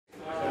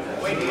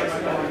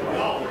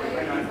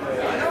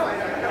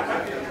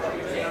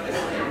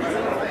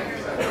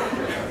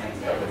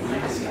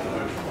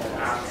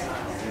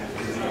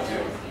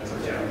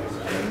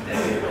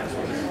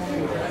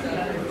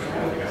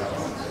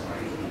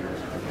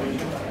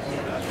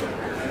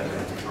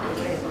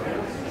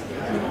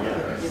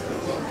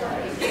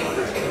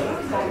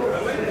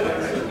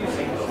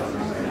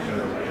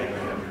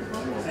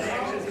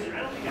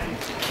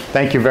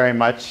Thank you very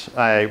much.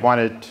 I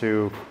wanted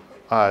to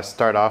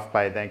start off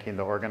by thanking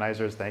the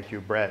organizers. Thank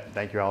you, Brett.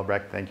 Thank you,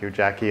 Albrecht. Thank you,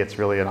 Jackie. It's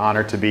really an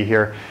honor to be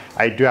here.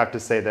 I do have to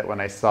say that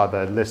when I saw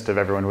the list of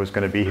everyone who was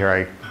going to be here,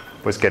 I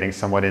was getting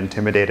somewhat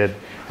intimidated.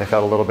 I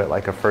felt a little bit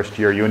like a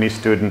first-year uni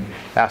student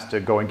asked to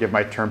go and give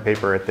my term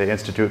paper at the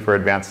Institute for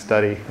Advanced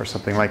Study or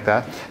something like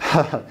that.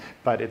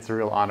 But it's a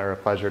real honor, a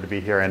pleasure to be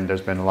here, and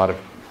there's been a lot of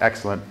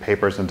excellent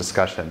papers and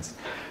discussions.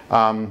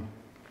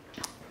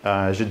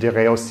 Je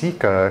dirais aussi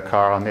que,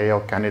 car on est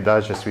au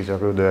Canada, je suis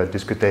heureux de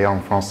discuter en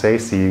français.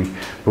 Si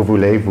vous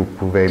voulez, vous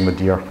pouvez me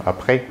dire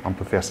après. On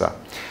peut faire ça.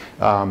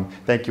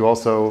 Thank you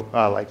also,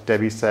 like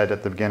Debbie said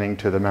at the beginning,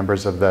 to the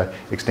members of the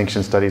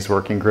Extinction Studies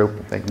Working Group.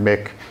 I think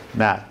Mick,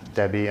 Matt,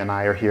 Debbie, and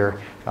I are here.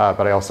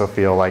 But I also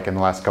feel like in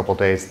the last couple of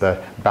days,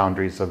 the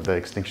boundaries of the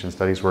Extinction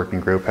Studies Working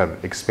Group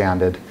have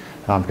expanded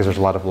because there's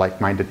a lot of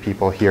like-minded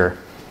people here.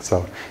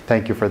 So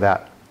thank you for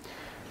that.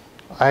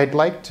 I'd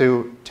like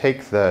to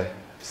take the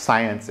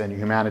science and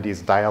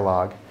humanities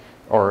dialogue,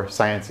 or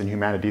science and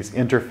humanities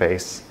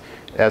interface,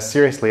 as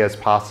seriously as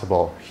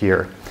possible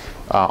here,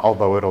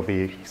 although it'll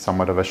be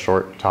somewhat of a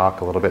short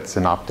talk, a little bit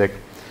synoptic.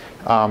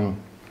 And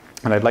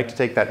I'd like to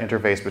take that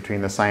interface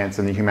between the science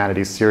and the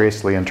humanities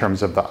seriously in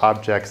terms of the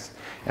objects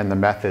and the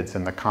methods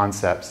and the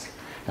concepts.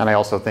 And I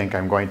also think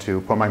I'm going to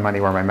put my money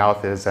where my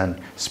mouth is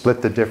and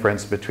split the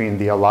difference between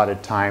the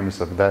allotted times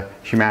of the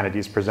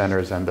humanities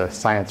presenters and the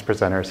science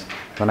presenters.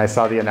 When I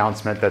saw the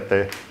announcement that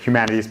the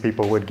humanities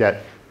people would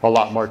get a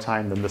lot more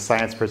time than the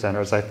science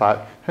presenters, I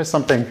thought there's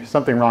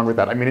something wrong with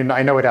that. I mean,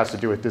 I know it has to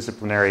do with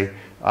disciplinary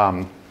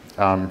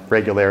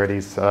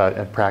regularities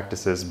and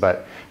practices,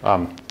 but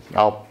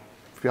I'll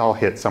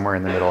hit somewhere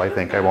in the middle, I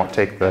think. I won't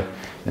take the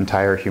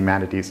entire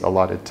humanities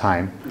allotted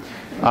time.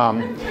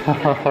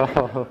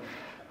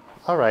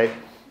 All right.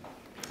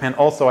 And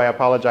also, I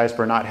apologize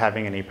for not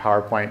having any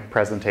PowerPoint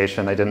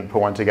presentation. I didn't put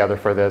one together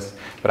for this,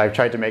 but I've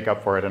tried to make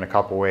up for it in a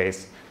couple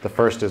ways. The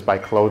first is by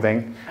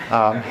clothing.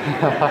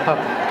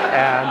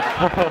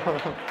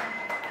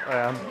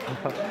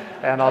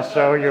 And I'll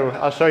show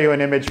you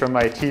an image from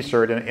my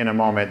T-shirt in a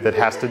moment that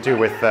has to do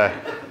with the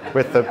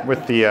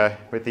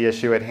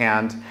issue at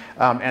hand.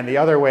 And the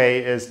other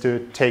way is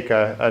to take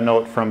a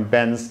note from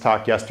Ben's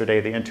talk yesterday,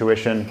 the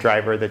intuition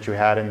driver that you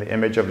had in the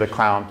image of the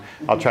clown.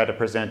 I'll try to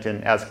present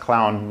in as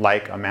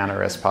clown-like a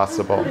manner as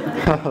possible.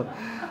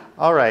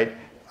 All right.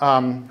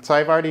 So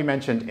I've already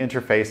mentioned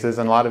interfaces,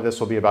 and a lot of this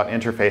will be about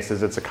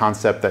interfaces. It's a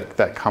concept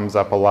that comes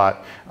up a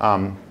lot.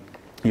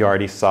 You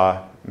already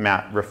saw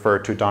Matt refer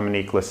to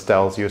Dominique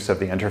Listel's use of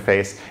the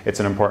interface. It's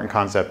an important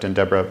concept in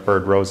Deborah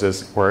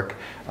Bird-Rose's work,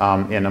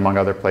 in, among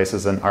other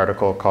places, an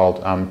article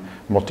called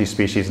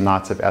Multi-Species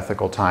Knots of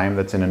Ethical Time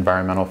that's in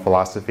environmental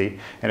philosophy.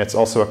 And it's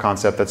also a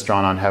concept that's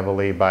drawn on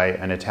heavily by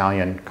an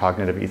Italian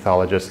cognitive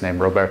ethologist named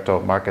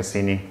Roberto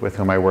Marcassini, with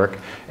whom I work.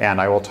 And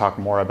I will talk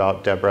more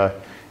about Deborah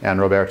and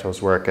Roberto's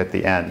work at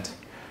the end.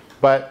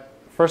 But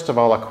first of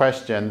all, a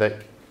question that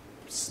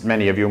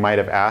many of you might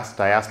have asked.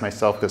 I asked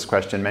myself this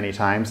question many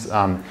times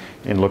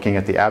in looking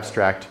at the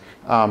abstract.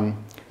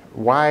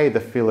 Why the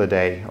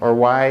Felidae, or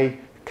why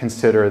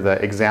consider the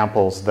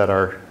examples that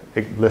are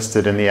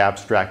listed in the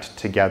abstract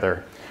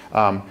together?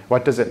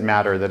 What does it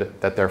matter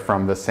that they're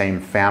from the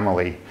same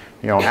family?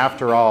 You know,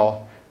 after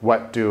all,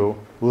 what do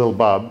Lil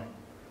Bub,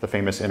 the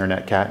famous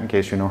internet cat, in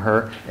case you know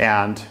her,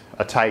 and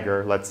a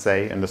tiger, let's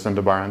say, in the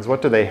Sundabarans,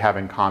 what do they have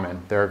in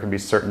common? There can be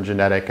certain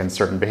genetic and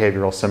certain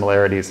behavioral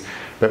similarities,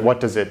 but what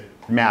does it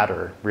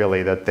matter,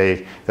 really, that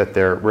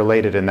they're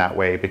related in that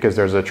way? Because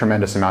there's a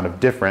tremendous amount of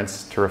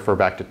difference. To refer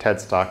back to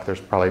Ted's talk, there's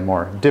probably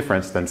more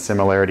difference than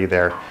similarity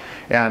there.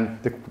 And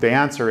the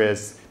answer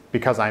is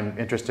because I'm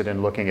interested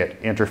in looking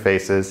at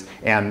interfaces,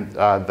 and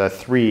the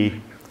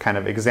three kind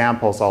of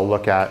examples I'll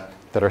look at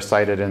that are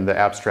cited in the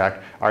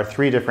abstract are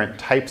three different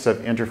types of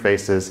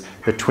interfaces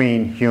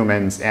between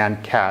humans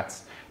and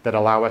cats that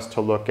allow us to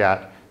look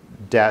at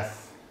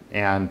death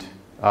and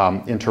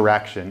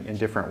interaction in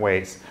different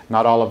ways.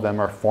 Not all of them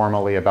are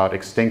formally about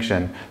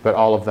extinction, but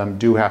all of them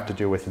do have to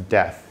do with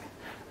death.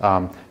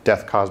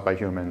 Death caused by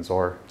humans,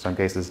 or in some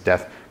cases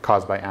death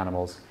caused by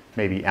animals,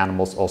 maybe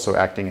animals also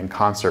acting in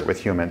concert with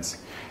humans.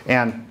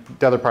 And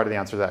the other part of the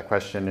answer to that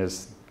question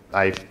is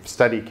I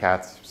study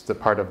cats. It's the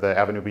part of the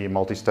Avenue B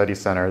Multi-Study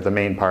Center. The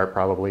main part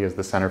probably is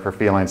the Center for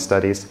Feline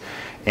Studies.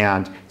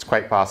 And it's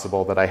quite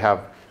possible that I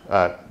have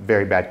a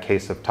very bad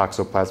case of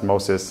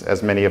toxoplasmosis,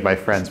 as many of my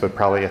friends would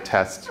probably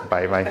attest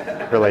by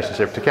my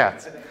relationship to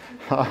cats.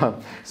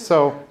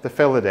 So the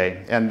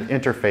Felidae and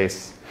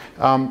interface.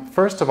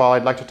 First of all,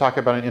 I'd like to talk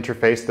about an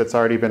interface that's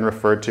already been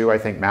referred to. I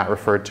think Matt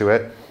referred to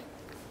it.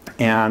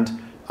 And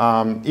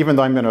even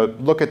though I'm going to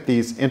look at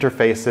these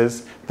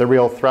interfaces, the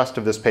real thrust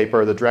of this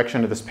paper, the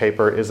direction of this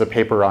paper, is a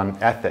paper on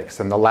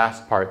ethics. And the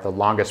last part, the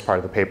longest part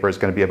of the paper, is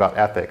going to be about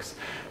ethics.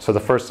 So the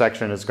first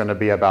section is going to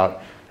be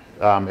about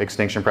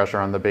extinction pressure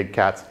on the big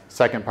cats.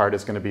 Second part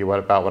is going to be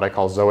about what I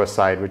call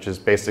zoocide, which is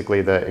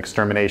basically the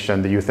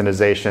extermination, the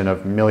euthanization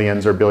of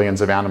millions or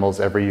billions of animals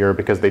every year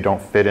because they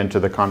don't fit into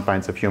the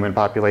confines of human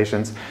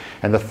populations.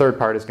 And the third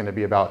part is going to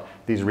be about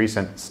these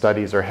recent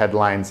studies or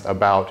headlines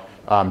about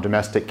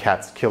domestic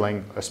cats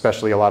killing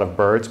especially a lot of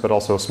birds, but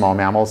also small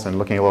mammals, and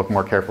looking a little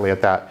more carefully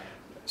at that.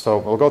 So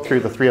we'll go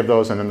through the three of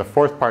those, and then the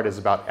fourth part is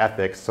about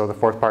ethics. So the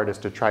fourth part is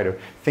to try to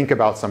think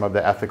about some of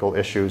the ethical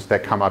issues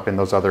that come up in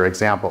those other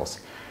examples.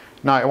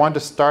 Now, I wanted to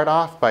start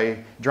off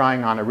by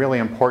drawing on a really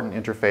important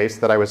interface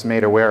that I was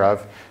made aware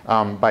of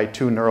by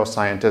two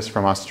neuroscientists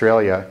from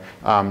Australia,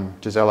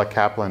 Gisela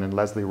Kaplan and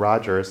Leslie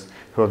Rogers,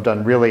 who have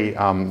done really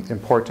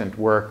important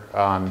work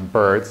on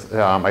birds.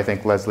 I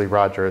think Leslie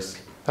Rogers,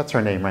 that's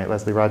her name, right?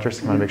 Leslie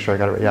Rogers? I want to make sure I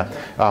got it right.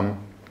 Yeah.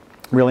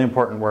 Really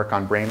important work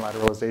on brain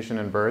lateralization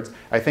in birds.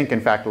 I think, in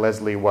fact,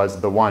 Leslie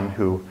was the one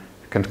who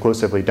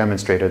conclusively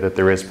demonstrated that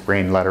there is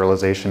brain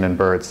lateralization in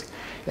birds.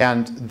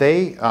 And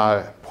they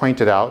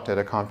pointed out at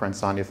a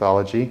conference on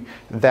ethology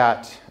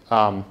that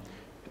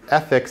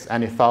ethics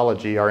and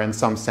ethology are in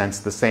some sense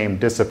the same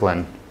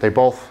discipline. They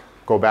both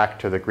go back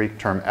to the Greek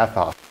term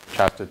ethos, which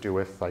has to do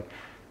with like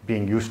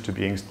being used to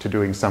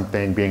doing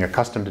something, being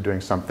accustomed to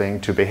doing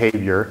something, to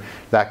behavior,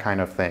 that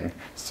kind of thing.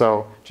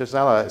 So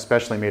Gisela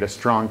especially made a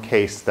strong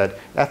case that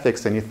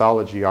ethics and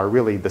ethology are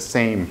really the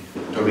same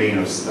domain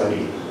of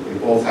study. They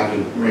both have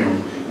to,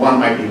 one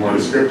might be more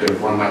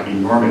descriptive, one might be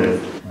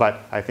normative,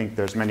 but I think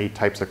there's many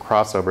types of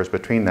crossovers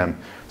between them.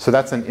 So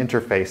that's an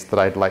interface that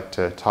I'd like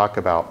to talk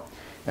about.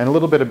 And a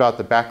little bit about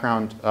the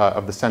background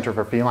of the Center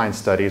for Feline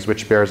Studies,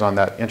 which bears on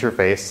that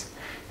interface,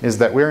 is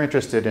that we're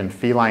interested in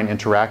feline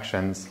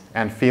interactions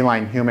and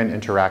feline-human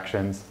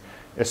interactions,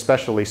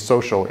 especially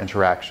social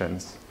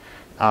interactions.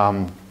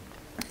 As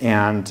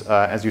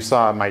you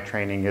saw, my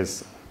training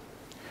is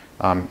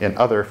in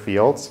other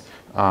fields.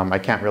 I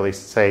can't really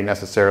say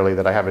necessarily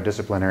that I have a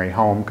disciplinary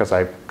home because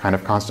I kind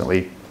of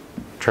constantly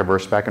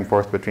traverse back and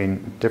forth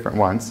between different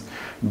ones.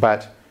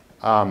 But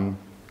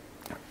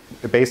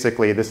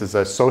basically, this is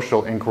a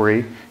social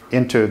inquiry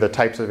into the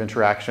types of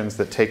interactions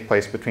that take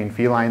place between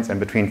felines and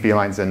between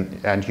felines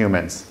and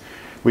humans.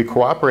 We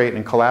cooperate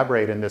and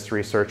collaborate in this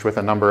research with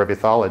a number of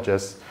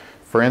ethologists.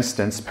 For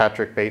instance,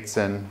 Patrick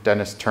Bateson,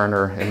 Dennis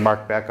Turner, and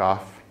Mark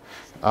Beckoff.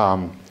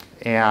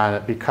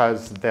 And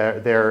because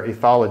their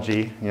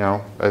ethology,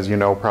 as you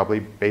know, probably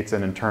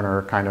Bateson and Turner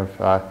are kind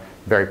of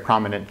very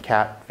prominent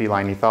cat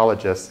feline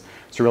ethologists.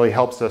 So it really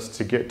helps us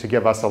to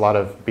give us a lot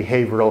of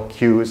behavioral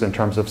cues in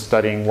terms of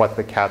studying what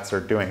the cats are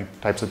doing,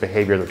 types of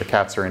behavior that the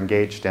cats are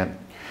engaged in.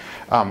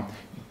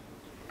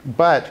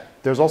 But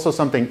there's also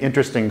something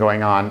interesting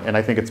going on, and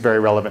I think it's very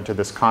relevant to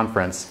this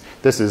conference.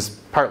 This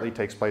partly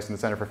takes place in the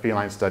Center for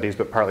Feline Studies,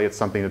 but partly it's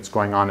something that's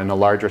going on in a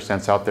larger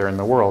sense out there in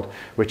the world,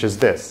 which is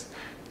this.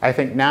 I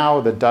think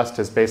now the dust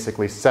has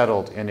basically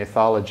settled in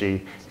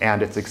ethology,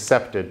 and it's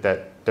accepted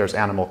that there's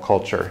animal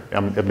culture,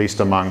 at least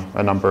among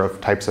a number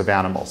of types of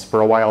animals.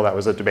 For a while that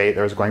was a debate,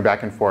 there was going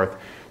back and forth.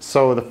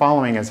 So the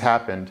following has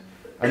happened.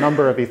 A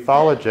number of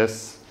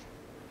ethologists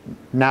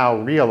now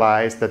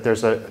realize that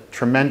there's a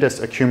tremendous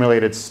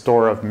accumulated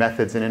store of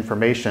methods and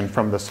information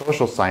from the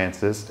social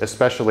sciences,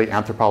 especially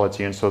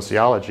anthropology and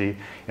sociology,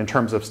 in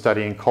terms of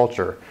studying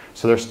culture.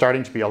 So there's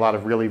starting to be a lot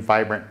of really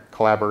vibrant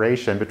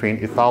collaboration between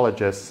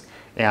ethologists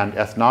and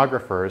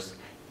ethnographers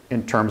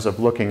in terms of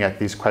looking at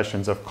these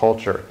questions of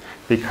culture,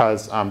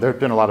 because there have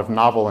been a lot of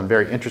novel and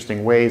very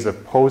interesting ways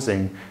of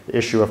posing the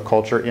issue of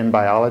culture in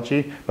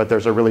biology, but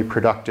there's a really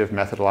productive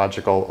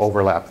methodological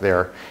overlap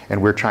there,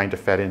 and we're trying to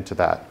fit into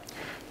that.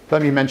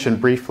 Let me mention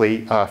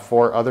briefly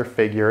 4 other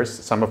figures,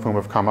 some of whom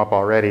have come up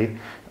already,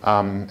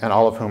 and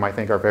all of whom I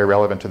think are very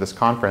relevant to this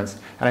conference.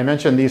 And I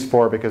mention these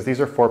 4 because these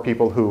are 4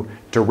 people who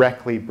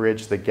directly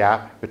bridge the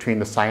gap between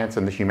the science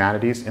and the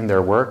humanities in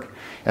their work,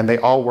 and they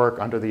all work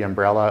under the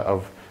umbrella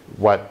of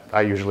what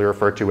I usually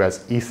refer to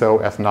as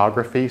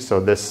ethnography,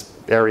 so this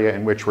area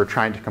in which we're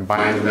trying to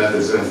combine the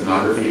methods of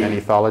ethnography and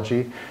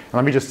ethology. And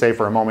let me just say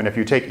for a moment, if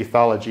you take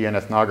ethology and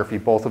ethnography,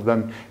 both of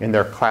them in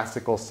their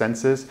classical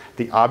senses,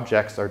 the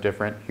objects are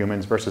different,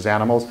 humans versus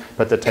animals,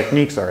 but the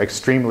techniques are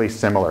extremely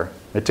similar.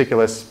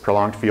 Meticulous,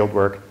 prolonged field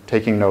work,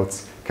 taking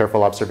notes,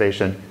 careful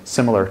observation,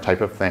 similar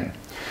type of thing.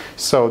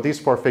 So these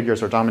 4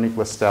 figures are Dominique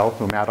Listel,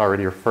 who Matt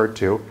already referred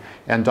to.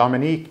 And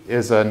Dominique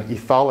is an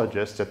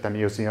ethologist at the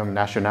Muséum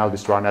National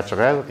d'Histoire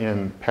Naturelle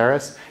in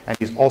Paris, and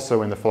he's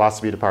also in the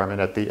philosophy department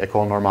at the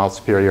École Normale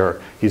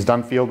Supérieure. He's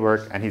done field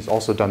work, and he's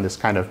also done this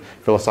kind of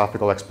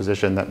philosophical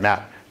exposition that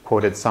Matt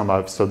quoted some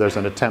of. So there's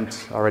an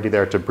attempt already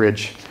there to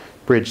bridge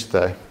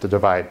the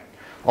divide.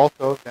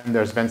 Also, then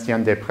there's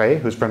Vinciane Després,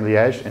 who's from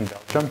Liège in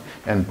Belgium,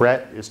 and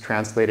Brett is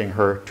translating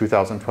her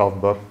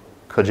 2012 book,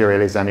 Que diraient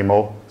les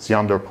animaux si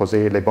on leur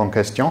posait les bonnes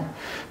questions.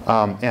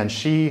 And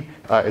she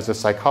is a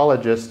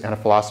psychologist and a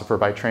philosopher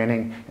by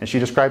training, and she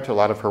described a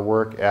lot of her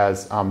work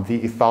as the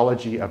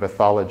ethology of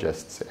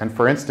ethologists. And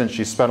for instance,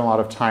 she spent a lot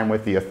of time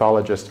with the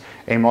ethologist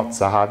Emot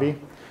Zahavi,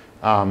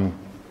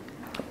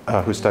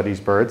 who studies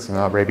birds and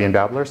Arabian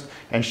babblers,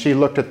 and she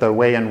looked at the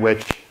way in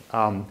which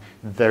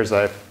there's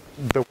a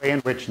the way in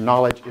which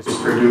knowledge is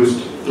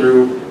produced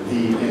through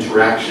the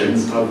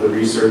interactions of the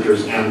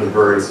researchers and the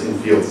birds in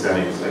field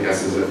settings, I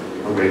guess is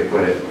a way to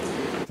put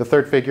it. The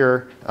third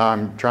figure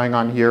I'm drawing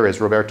on here is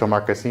Roberto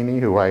Marcassini,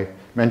 who I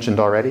mentioned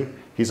already.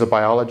 He's a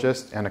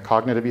biologist and a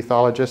cognitive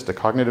ethologist, a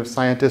cognitive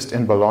scientist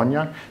in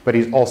Bologna, but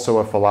he's also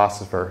a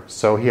philosopher.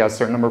 So he has a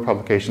certain number of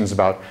publications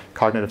about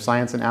cognitive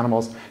science in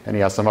animals, and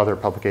he has some other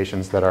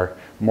publications that are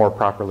more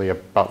properly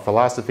about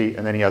philosophy,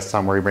 and then he has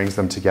some where he brings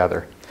them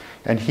together.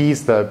 And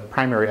he's the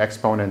primary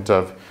exponent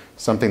of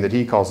something that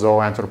he calls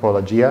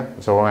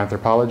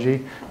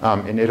zoanthropology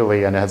in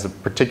Italy, and has a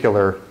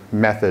particular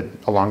method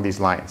along these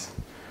lines.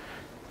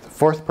 The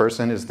fourth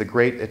person is the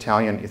great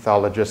Italian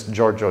ethologist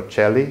Giorgio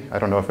Celli. I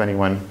don't know if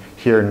anyone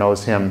here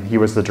knows him. He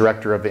was the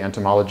director of the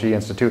Entomology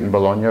Institute in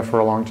Bologna for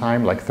a long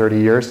time, like 30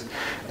 years.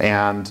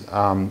 And,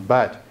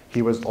 but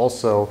he was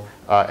also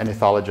an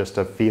ethologist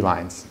of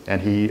felines.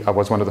 And he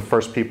was one of the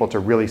first people to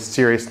really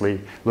seriously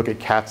look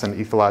at cats in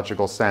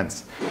ethological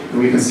sense. And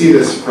we can see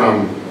this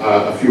from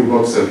a few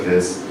books of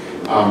his.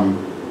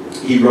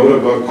 He wrote a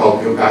book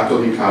called Il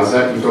gatto di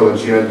casa,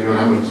 etologia di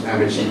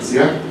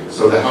un'amicizia,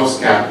 so the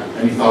house cat,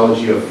 an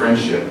ethology of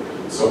friendship.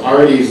 So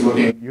already he's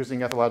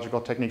using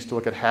ethological techniques to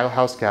look at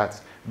house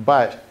cats,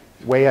 but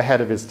way ahead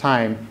of his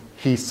time,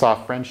 he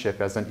saw friendship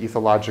as an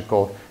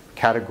ethological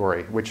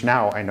category, which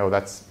now I know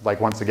that's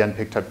like once again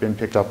been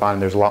picked up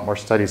on. There's a lot more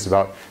studies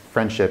about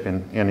friendship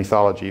in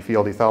ethology,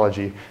 field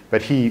ethology,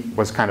 but he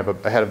was kind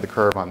of ahead of the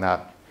curve on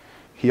that.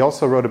 He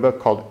also wrote a book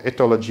called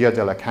Etologia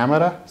della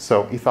Camera,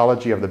 so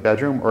ethology of the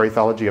bedroom or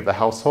ethology of the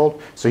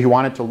household. So he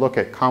wanted to look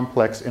at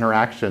complex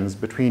interactions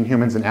between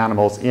humans and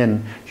animals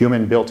in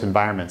human-built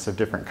environments of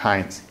different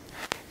kinds.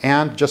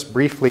 And just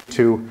briefly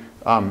to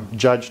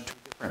judge two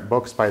different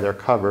books by their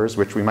covers,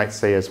 which we might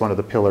say is one of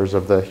the pillars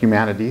of the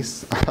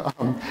humanities.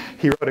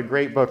 He wrote a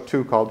great book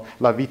too called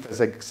La vita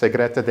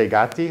segreta dei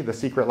gatti, The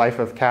Secret Life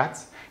of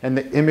Cats. And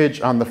the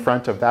image on the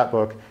front of that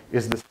book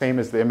is the same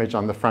as the image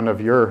on the front of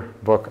your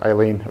book,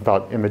 Eileen,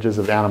 about images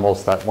of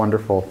animals, that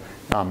wonderful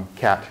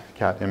cat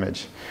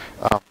image.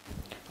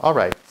 All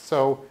right,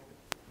 so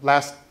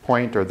last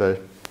point, or the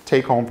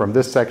take home from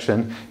this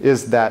section,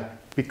 is that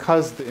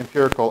because the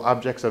empirical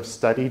objects of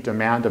study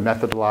demand a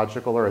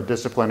methodological or a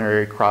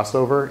disciplinary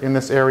crossover in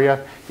this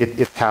area,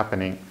 it's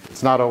happening.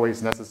 It's not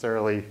always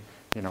necessarily,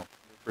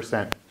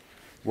 100%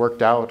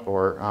 worked out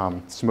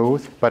or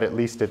smooth, but at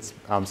least it's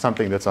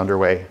something that's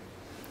underway.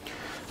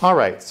 All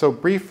right, so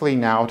briefly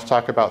now to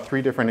talk about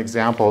three different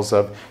examples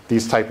of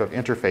these type of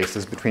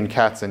interfaces between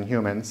cats and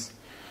humans.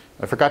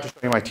 I forgot to show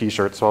you my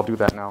t-shirt, so I'll do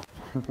that now.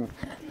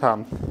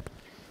 Can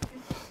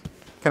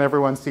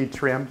everyone see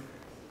trim?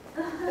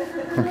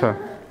 Okay.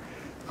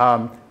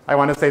 I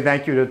want to say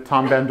thank you to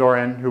Tom Van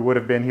Doren, who would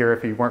have been here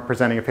if he weren't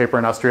presenting a paper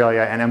in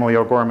Australia, and Emily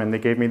O'Gorman. They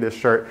gave me this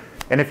shirt.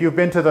 And if you've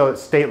been to the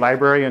State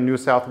Library in New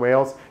South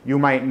Wales, you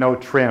might know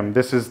Trim.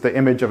 This is the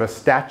image of a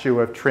statue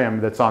of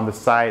Trim that's on the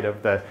side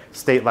of the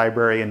State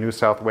Library in New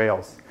South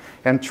Wales.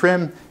 And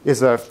Trim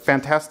is a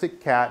fantastic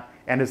cat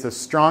and is a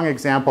strong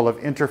example of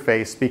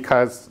interface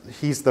because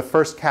he's the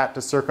first cat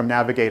to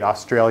circumnavigate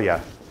Australia.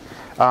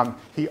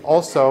 He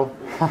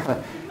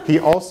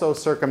also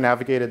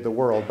circumnavigated the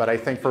world, but I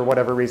think for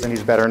whatever reason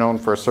he's better known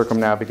for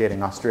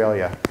circumnavigating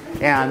Australia.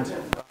 And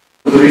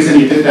the reason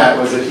he did that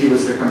was that he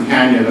was the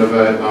companion of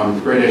a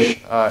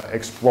British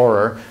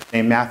explorer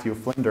named Matthew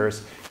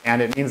Flinders,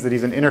 and it means that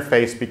he's an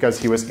interface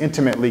because he was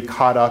intimately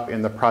caught up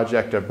in the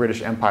project of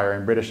British Empire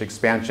and British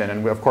expansion.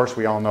 And of course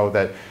we all know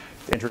that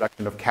the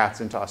introduction of cats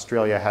into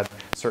Australia had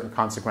certain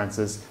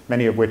consequences,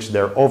 many of which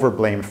they're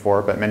overblamed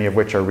for, but many of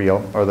which are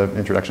real, or the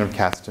introduction of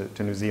cats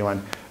to New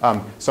Zealand.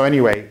 So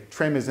anyway,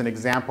 Trim is an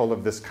example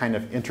of this kind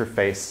of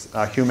interface,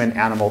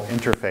 human-animal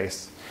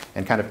interface,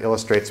 and kind of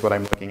illustrates what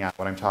I'm looking at,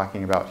 what I'm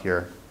talking about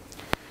here.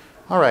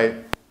 All right,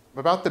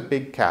 about the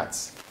big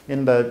cats.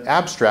 In the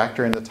abstract,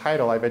 or in the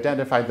title, I've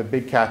identified the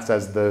big cats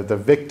as the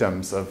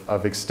victims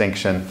of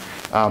extinction,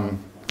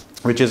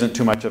 which isn't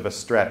too much of a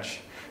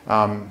stretch.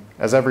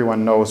 As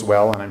everyone knows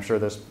well, and I'm sure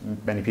there's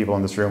many people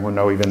in this room who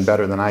know even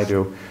better than I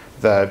do,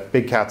 the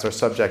big cats are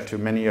subject to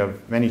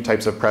many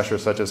types of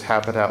pressures, such as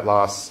habitat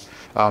loss,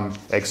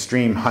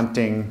 extreme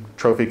hunting,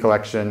 trophy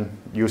collection,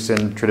 use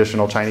in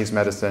traditional Chinese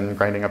medicine,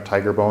 grinding up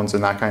tiger bones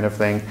and that kind of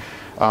thing,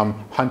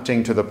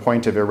 hunting to the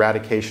point of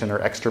eradication or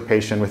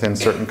extirpation within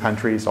certain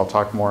countries. I'll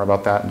talk more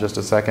about that in just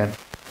a second.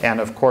 And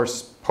of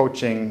course,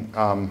 poaching,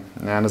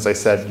 and as I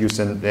said, use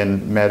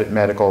in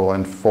medical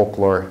and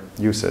folklore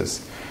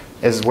uses.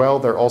 As well,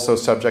 they're also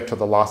subject to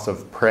the loss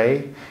of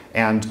prey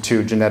and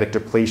to genetic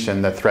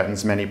depletion that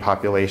threatens many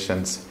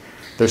populations.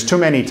 There's too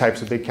many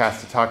types of big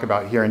cats to talk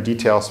about here in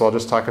detail, so I'll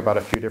just talk about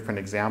a few different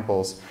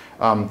examples.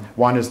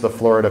 One is the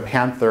Florida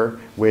panther,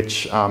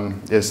 which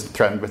is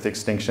threatened with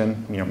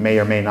extinction. May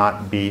or may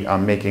not be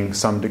making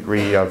some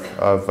degree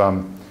of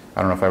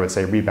I don't know if I would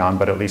say rebound,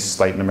 but at least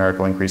slight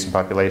numerical increase in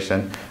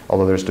population,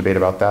 although there's debate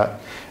about that.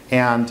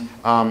 And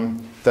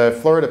the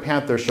Florida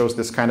panther shows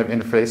this kind of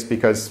interface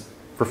because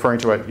referring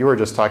to what you were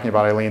just talking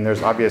about, Eileen,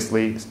 there's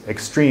obviously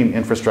extreme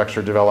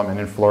infrastructure development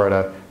in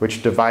Florida,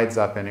 which divides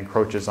up and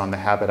encroaches on the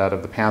habitat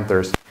of the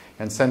panthers.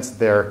 And since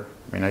they're,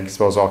 I mean, I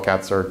suppose all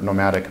cats are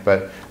nomadic,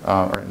 but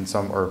or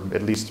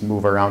at least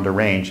move around a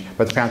range.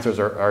 But the panthers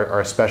are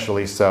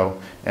especially so,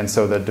 and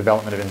so the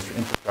development of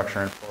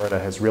infrastructure in Florida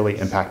has really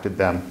impacted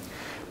them.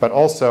 But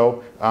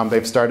also,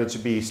 they've started to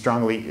be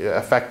strongly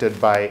affected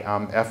by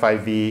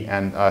FIV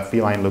and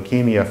feline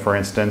leukemia, for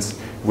instance,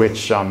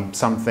 which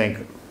some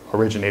think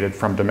originated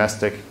from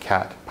domestic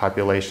cat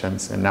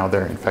populations, and now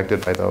they're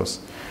infected by those.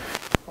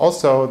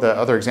 Also, the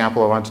other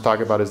example I want to talk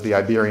about is the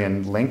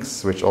Iberian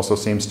lynx, which also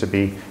seems to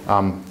be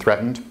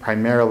threatened,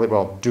 primarily,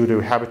 well, due to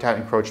habitat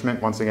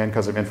encroachment, once again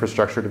because of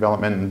infrastructure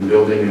development and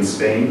building in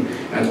Spain,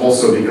 and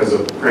also because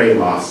of prey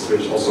loss,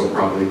 which also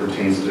probably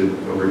pertains to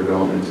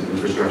overdevelopment and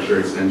infrastructure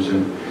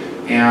extension.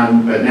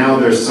 But now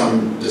there's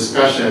some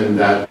discussion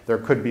that there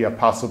could be a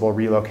possible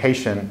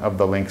relocation of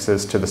the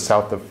lynxes to the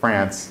south of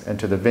France and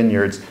to the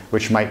vineyards,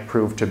 which might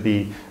prove to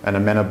be an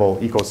amenable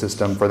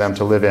ecosystem for them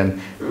to live in.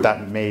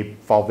 That may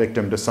fall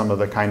victim to some of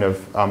the kind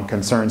of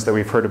concerns that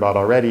we've heard about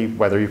already,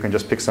 whether you can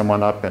just pick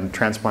someone up and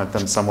transplant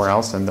them somewhere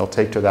else and they'll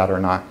take to that or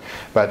not.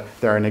 But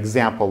they're an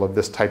example of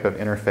this type of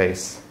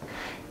interface.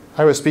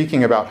 I was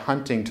speaking about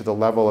hunting to the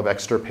level of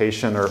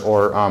extirpation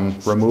or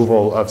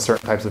removal of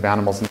certain types of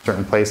animals in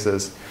certain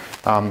places.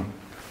 An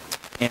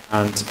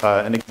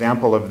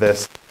example of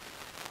this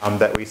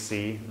that we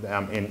see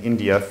in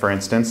India, for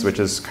instance, which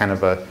is kind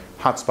of a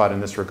hotspot in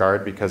this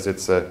regard because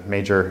it's a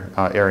major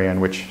area in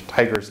which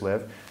tigers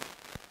live,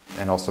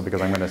 and also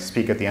because I'm going to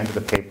speak at the end of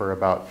the paper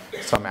about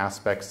some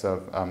aspects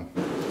of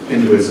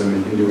Hinduism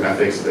and Hindu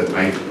ethics that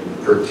might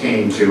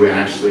pertain to and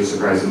actually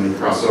surprisingly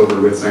cross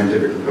over with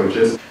scientific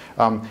approaches.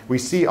 We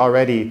see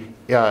already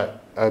a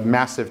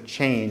massive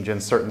change in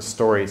certain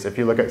stories. If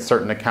you look at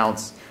certain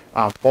accounts,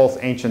 both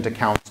ancient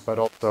accounts, but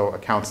also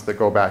accounts that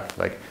go back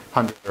like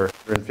 100 or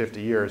 150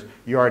 years,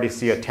 you already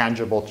see a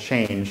tangible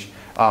change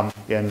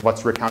in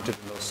what's recounted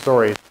in those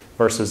stories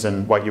versus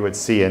in what you would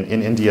see in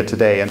India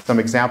today. And some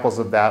examples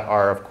of that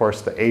are, of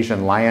course, the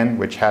Asian lion,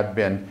 which had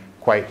been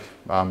quite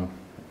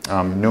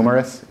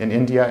numerous in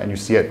India, and you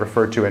see it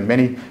referred to in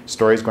many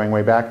stories going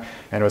way back,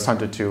 and it was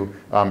hunted to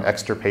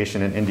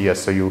extirpation in India,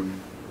 so you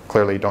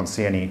clearly don't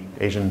see any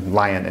Asian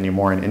lion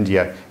anymore in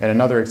India. And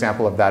another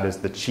example of that is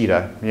the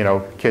cheetah. You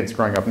know, kids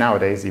growing up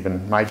nowadays,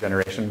 even my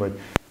generation, would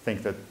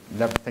think the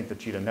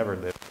cheetah never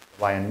lived.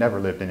 The lion never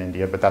lived in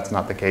India, but that's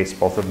not the case.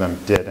 Both of them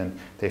did, and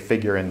they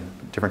figure in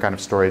different kind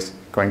of stories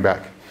going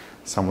back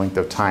some length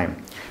of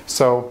time.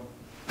 So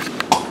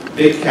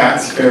big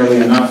cats, fairly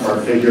enough, are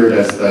figured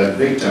as the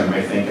victim,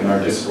 I think, in our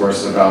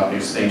discourse about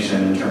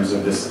extinction in terms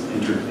of this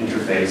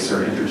interface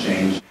or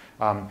interchange,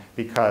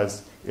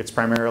 because it's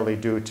primarily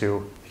due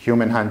to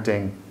human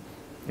hunting,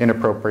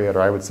 inappropriate,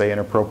 or I would say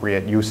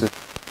inappropriate uses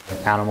of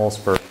animals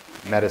for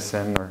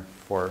medicine or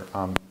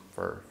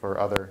for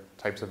other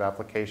types of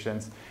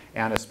applications,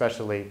 and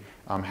especially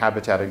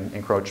habitat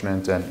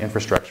encroachment and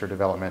infrastructure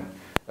development,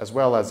 as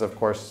well as, of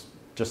course,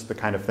 just the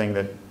kind of thing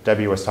that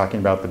Debbie was talking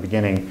about at the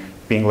beginning,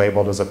 being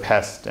labeled as a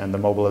pest and the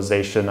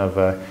mobilization of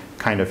a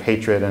kind of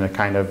hatred and a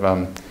kind of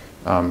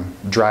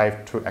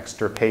drive to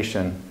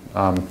extirpation.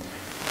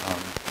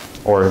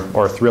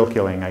 Or thrill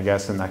killing, I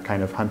guess, in that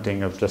kind of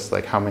hunting of just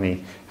like how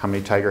many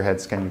tiger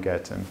heads can you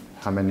get and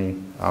how many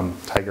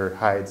tiger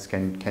hides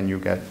can you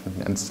get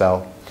and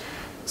sell.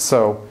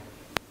 So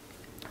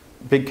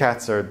big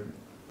cats are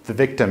the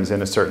victims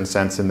in a certain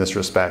sense in this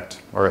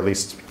respect, or at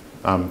least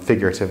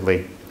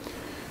figuratively.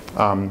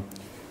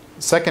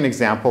 Second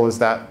example is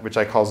that which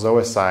I call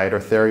zoocide or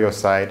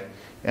theriocide,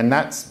 and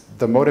that's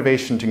the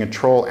motivation to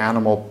control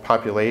animal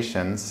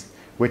populations,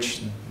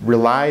 which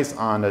relies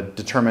on a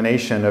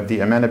determination of the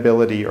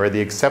amenability or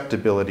the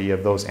acceptability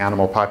of those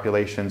animal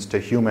populations to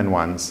human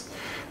ones.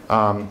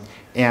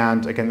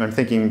 And again, I'm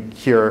thinking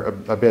here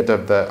a bit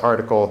of the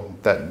article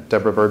that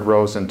Deborah Bird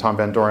Rose and Tom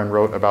Van Doren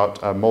wrote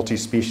about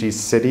multi-species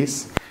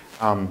cities,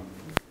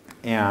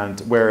 and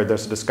where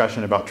there's a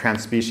discussion about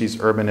trans-species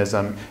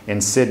urbanism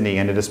in Sydney,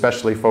 and it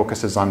especially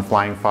focuses on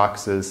flying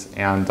foxes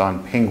and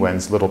on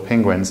penguins, little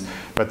penguins,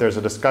 but there's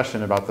a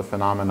discussion about the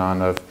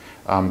phenomenon of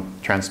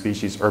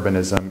trans-species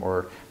urbanism,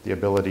 or the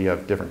ability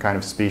of different kind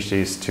of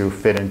species to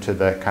fit into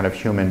the kind of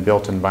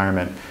human-built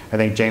environment. I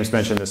think James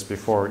mentioned this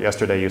before.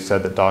 Yesterday you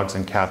said that dogs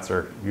and cats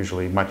are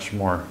usually much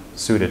more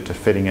suited to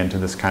fitting into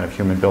this kind of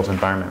human-built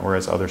environment,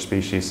 whereas other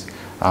species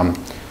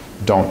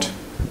don't.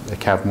 They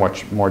have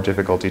much more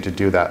difficulty to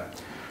do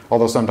that.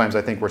 Although sometimes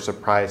I think we're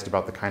surprised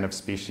about the kind of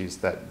species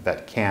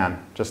that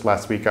can. Just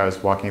last week I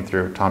was walking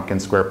through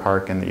Tompkins Square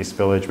Park in the East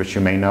Village, which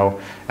you may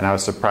know, and I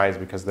was surprised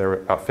because they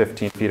were about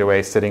 15 feet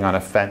away sitting on a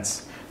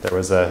fence. There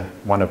was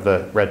one of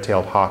the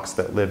red-tailed hawks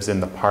that lives in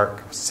the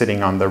park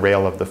sitting on the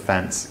rail of the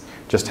fence,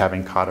 just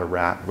having caught a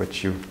rat,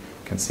 which you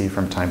can see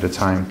from time to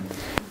time.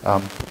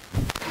 All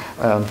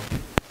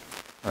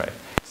right.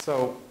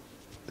 So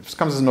this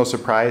comes as no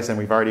surprise, and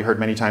we've already heard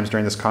many times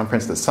during this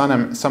conference, that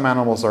some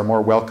animals are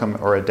more welcome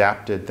or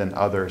adapted than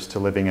others to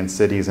living in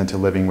cities and to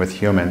living with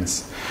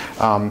humans.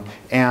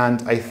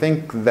 And I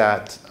think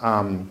that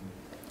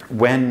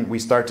when we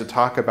start to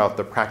talk about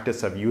the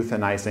practice of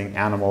euthanizing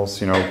animals,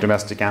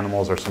 domestic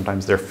animals, or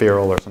sometimes they're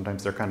feral, or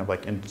sometimes they're kind of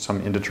like in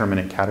some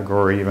indeterminate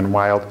category, even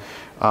wild,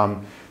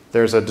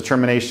 there's a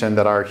determination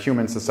that our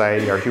human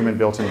society, our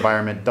human-built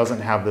environment doesn't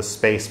have the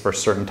space for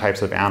certain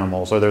types of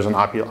animals, or there's an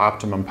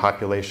optimum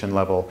population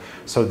level.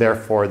 So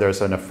therefore,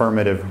 there's an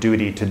affirmative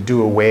duty to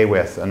do away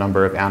with a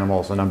number of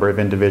animals, a number of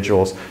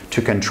individuals,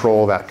 to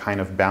control that kind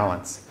of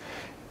balance.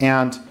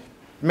 And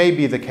may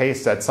be the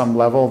case at some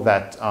level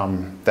that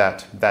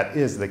that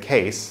is the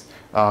case.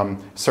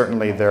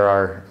 Certainly, there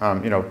are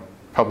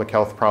public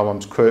health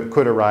problems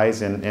could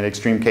arise in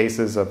extreme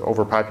cases of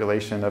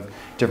overpopulation of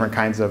different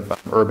kinds of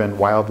urban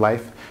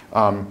wildlife.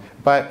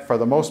 But for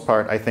the most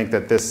part, I think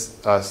that this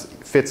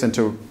fits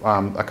into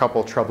a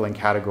couple troubling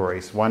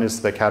categories. One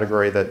is the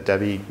category that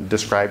Debbie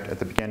described at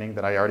the beginning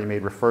that I already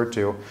made reference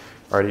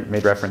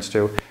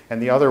to.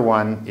 And the other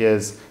one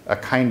is a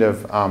kind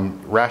of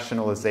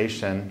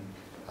rationalization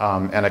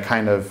and a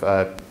kind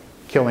of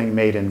killing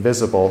made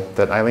invisible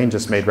that Eileen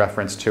just made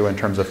reference to in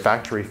terms of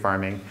factory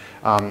farming.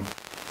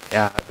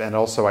 And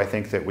also I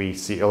think that we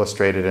see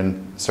illustrated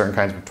in certain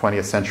kinds of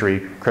 20th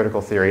century critical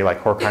theory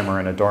like Horkheimer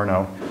and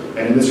Adorno.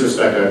 And in this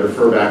respect, I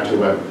refer back to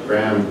what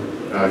Graham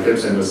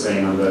Gibson was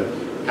saying on the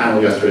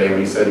panel yesterday when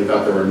he said he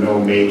thought there were no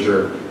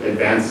major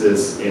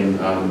advances in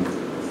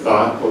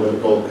thought,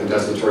 political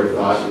contestatory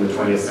thought in the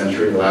 20th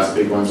century. The last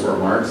big ones were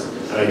Marx.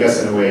 And I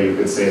guess in a way you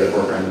could say that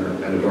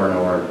Horkheimer and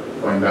Adorno are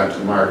going back to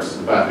Marx.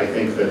 But I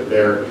think that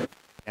their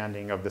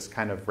understanding of this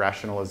kind of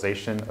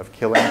rationalization of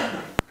killing,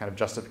 kind of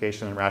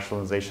justification and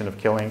rationalization of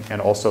killing,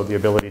 and also the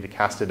ability to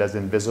cast it as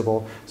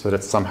invisible so that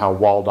it's somehow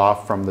walled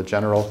off from the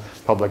general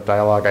public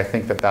dialogue, I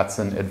think that that's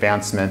an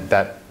advancement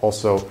that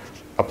also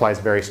applies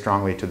very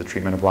strongly to the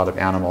treatment of a lot of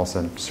animals,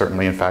 and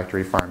certainly in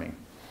factory farming.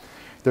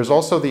 There's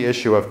also the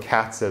issue of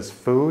cats as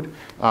food.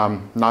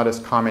 Not as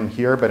common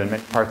here, but in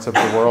many parts of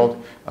the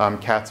world,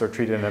 cats are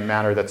treated in a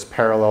manner that's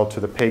parallel to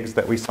the pigs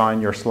that we saw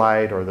in your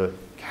slide, or the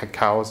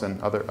cows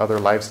and other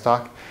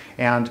livestock.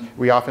 And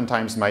we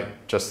oftentimes might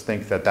just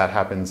think that that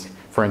happens,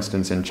 for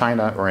instance, in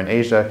China or in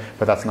Asia,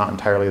 but that's not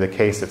entirely the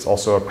case. It's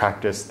also a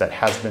practice that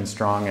has been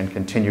strong and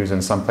continues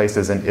in some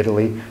places in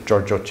Italy.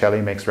 Giorgio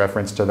Celli makes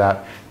reference to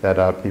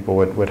that people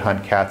would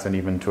hunt cats, and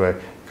even to a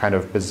kind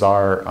of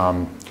bizarre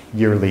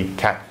yearly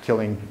cat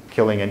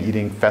killing and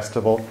eating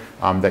festival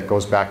that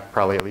goes back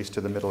probably at least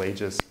to the Middle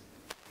Ages.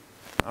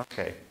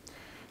 Okay,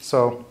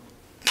 so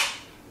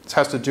this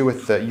has to do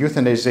with the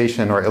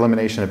euthanization or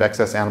elimination of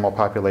excess animal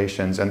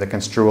populations and the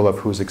construal of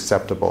who's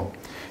acceptable.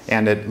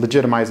 And it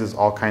legitimizes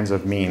all kinds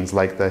of means,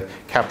 like the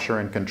capture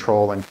and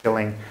control and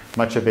killing.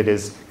 Much of it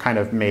is kind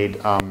of made,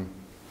 is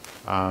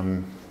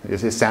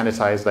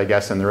sanitized, I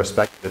guess, in the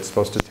respect that it's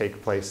supposed to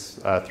take place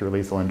through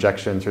lethal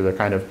injection, through the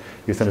kind of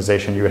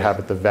euthanization you would have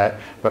at the vet.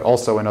 But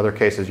also in other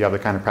cases, you have the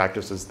kind of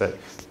practices that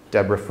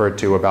Deb referred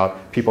to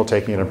about people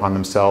taking it upon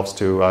themselves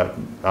to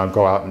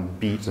go out and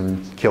beat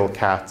and kill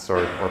cats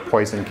or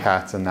poison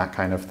cats and that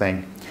kind of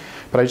thing.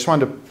 But I just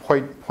wanted to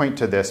point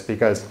to this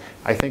because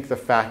I think the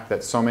fact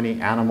that so many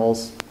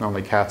animals, not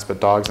only cats but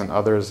dogs and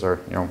others, or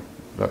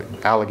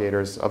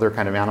alligators, other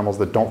kind of animals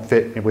that don't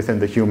fit within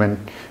the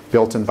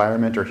human-built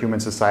environment or human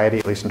society,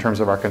 at least in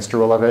terms of our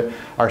construal of it,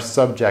 are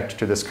subject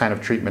to this kind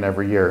of treatment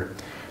every year.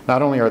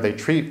 Not only are they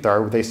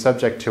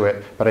subject to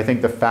it, but I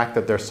think the fact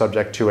that they're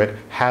subject to it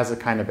has a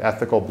kind of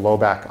ethical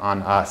blowback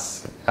on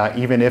us.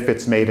 Even if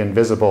it's made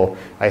invisible,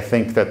 I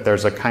think that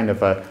there's a kind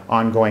of an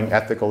ongoing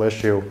ethical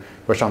issue,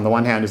 which on the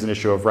one hand is an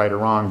issue of right or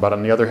wrong, but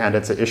on the other hand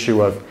it's an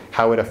issue of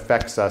how it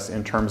affects us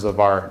in terms of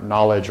our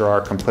knowledge or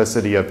our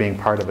complicity of being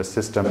part of a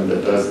system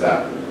that does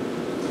that.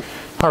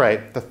 All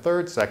right, the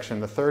third section,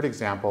 the third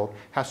example,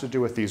 has to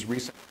do with these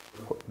recent,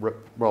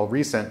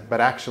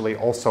 but actually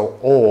also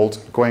old,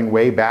 going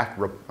way back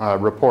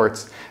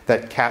reports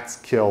that cats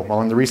kill,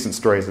 well, in the recent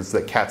stories, it's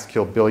that cats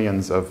kill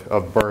billions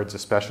of birds,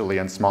 especially,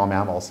 and small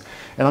mammals.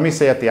 And let me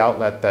say at the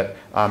outlet that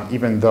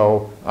even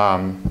though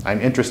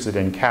I'm interested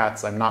in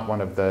cats, I'm not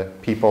one of the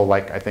people,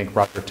 like I think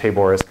Roger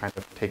Tabor has kind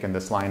of taken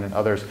this line and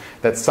others,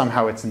 that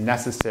somehow it's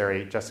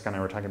necessary, Jessica and I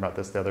were talking about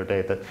this the other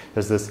day, that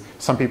there's this,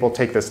 some people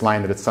take this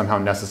line that it's somehow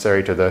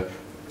necessary to the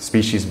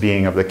species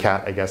being of the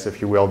cat, I guess, if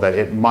you will, that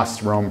it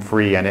must roam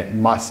free and it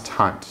must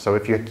hunt. So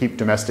if you keep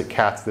domestic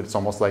cats, that it's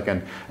almost like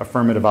an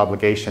affirmative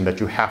obligation that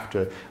you have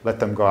to let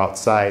them go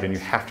outside and you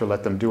have to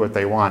let them do what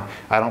they want.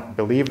 I don't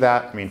believe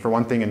that. I mean, for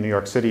one thing, in New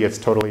York City, it's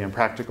totally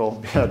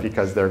impractical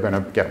because they're going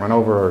to get run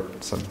over or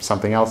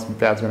something else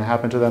bad's going to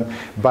happen to them.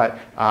 But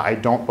I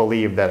don't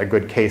believe that a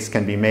good case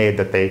can be made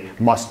that they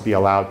must be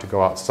allowed to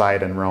go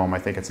outside and roam. I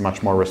think it's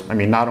much more, I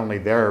mean, not only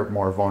they're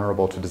more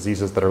vulnerable to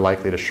diseases that are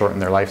likely to shorten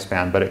their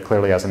lifespan, but it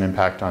clearly has an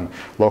impact on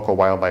local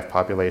wildlife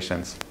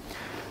populations.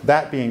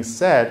 That being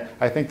said,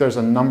 I think there's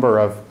a number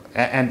of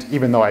and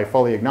even though I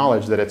fully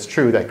acknowledge that it's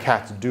true that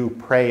cats do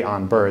prey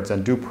on birds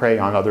and do prey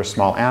on other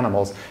small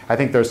animals, I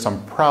think there's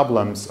some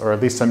problems, or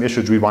at least some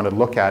issues we want to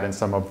look at in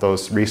some of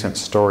those recent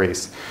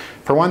stories.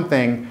 For one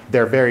thing,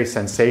 they're very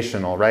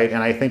sensational, right?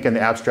 And I think in the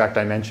abstract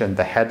I mentioned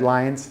the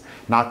headlines,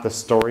 not the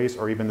stories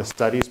or even the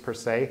studies per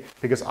se,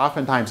 because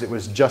oftentimes it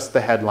was just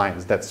the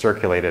headlines that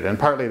circulated. And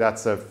partly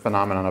that's a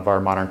phenomenon of our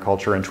modern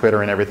culture and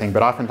Twitter and everything,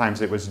 but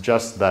oftentimes it was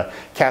just the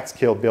cats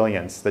kill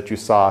billions that you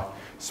saw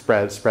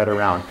spread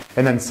around.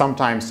 And then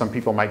sometimes some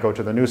people might go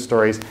to the news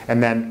stories,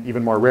 and then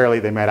even more rarely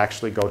they might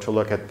actually go to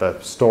look at the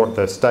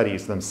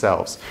studies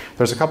themselves.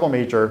 There's a couple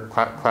major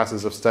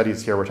classes of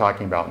studies here we're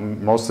talking about,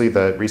 mostly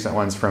the recent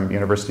ones from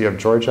University of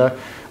Georgia,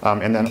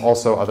 and then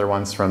also other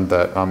ones from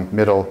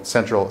the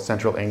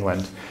central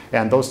England.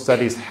 And those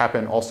studies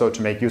happen also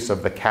to make use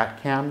of the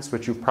cat cams,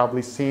 which you've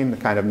probably seen, the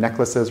kind of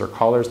necklaces or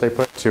collars they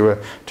put to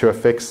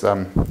affix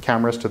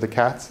cameras to the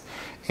cats.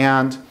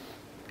 And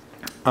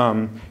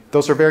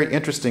those are very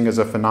interesting as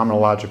a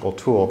phenomenological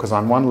tool, because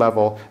on one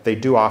level they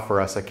do offer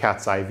us a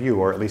cat's eye view,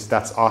 or at least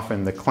that's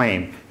often the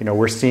claim. You know,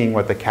 we're seeing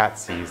what the cat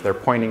sees. They're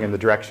pointing in the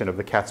direction of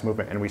the cat's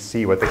movement and we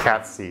see what the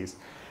cat sees.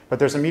 But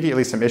there's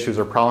immediately some issues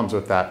or problems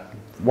with that.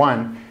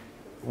 One,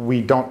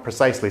 we don't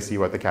precisely see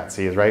what the cat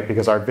sees, right?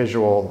 Because our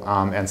visual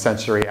and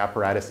sensory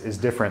apparatus is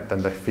different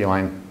than the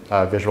feline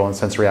visual and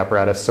sensory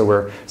apparatus, so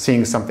we're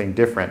seeing something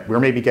different.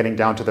 We're maybe getting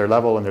down to their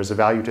level, and there's a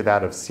value to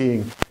that of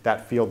seeing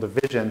that field of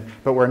vision,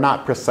 but we're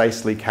not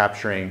precisely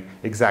capturing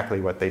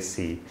exactly what they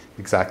see,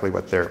 exactly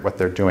what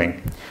they're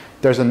doing.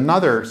 There's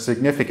another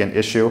significant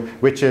issue,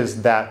 which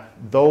is that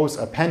those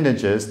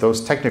appendages,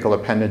 those technical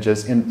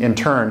appendages, in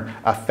turn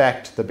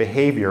affect the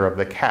behavior of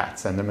the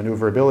cats and the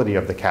maneuverability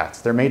of the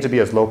cats. They're made to be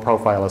as low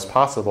profile as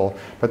possible,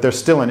 but there's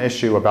still an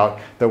issue about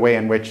the way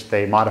in which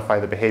they modify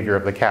the behavior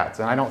of the cats.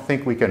 And I don't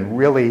think we can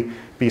really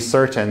be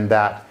certain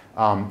that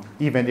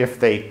even if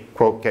they,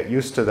 quote, get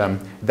used to them,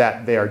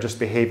 that they are just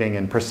behaving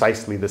in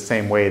precisely the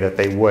same way that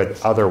they would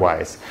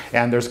otherwise.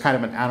 And there's kind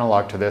of an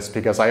analog to this,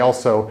 because I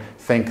also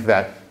think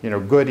that, you know,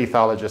 good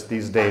ethologists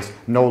these days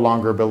no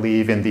longer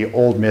believe in the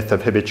old myth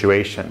of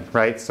habituation,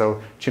 right?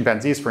 So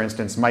chimpanzees, for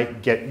instance,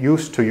 might get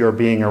used to your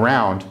being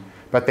around,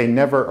 but they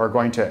never are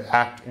going to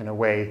act in a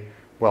way,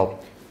 well,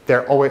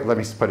 they're always, let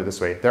me put it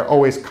this way, they're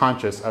always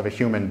conscious of a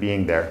human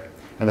being there.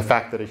 And the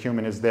fact that a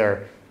human is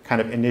there kind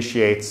of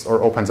initiates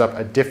or opens up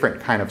a different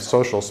kind of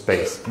social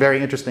space.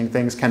 Very interesting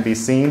things can be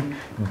seen,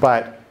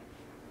 but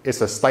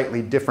it's a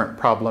slightly different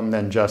problem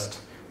than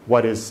just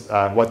what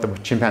the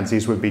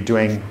chimpanzees would be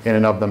doing in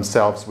and of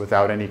themselves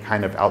without any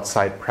kind of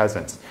outside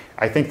presence.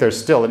 I think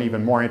there's still an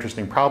even more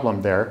interesting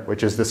problem there,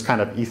 which is this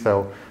kind of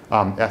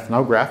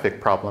ethnographic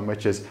problem,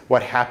 which is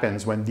what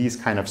happens when these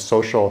kind of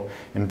social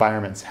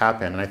environments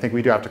happen. And I think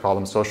we do have to call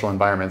them social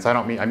environments. I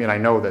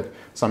know that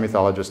some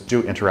ethologists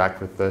do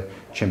interact with the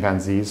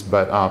chimpanzees,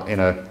 but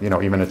in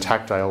a, even a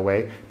tactile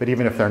way. But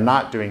even if they're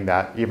not doing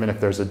that, even if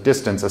there's a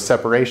distance, a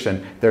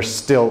separation, there's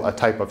still a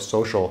type of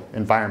social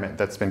environment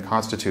that's been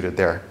constituted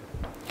there.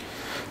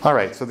 All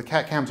right, so the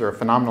cat cams are a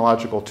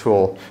phenomenological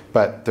tool,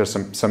 but there's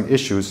some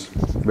issues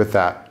with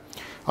that.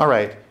 All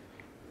right,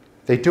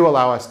 they do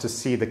allow us to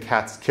see the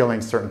cats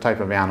killing certain type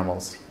of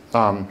animals,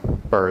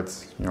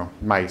 birds,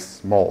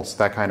 mice, moles,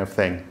 that kind of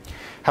thing.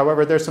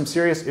 However, there's some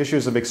serious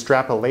issues of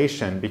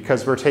extrapolation,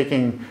 because we're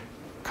taking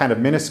kind of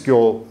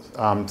minuscule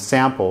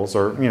samples,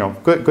 or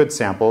good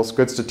samples,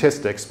 good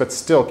statistics, but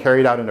still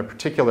carried out in a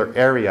particular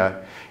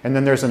area. And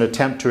then there's an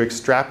attempt to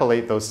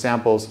extrapolate those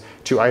samples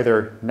to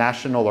either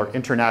national or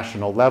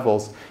international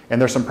levels. And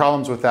there's some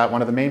problems with that.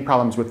 One of the main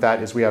problems with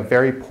that is we have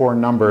very poor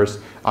numbers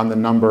on the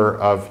number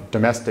of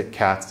domestic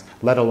cats,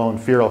 let alone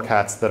feral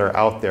cats, that are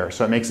out there.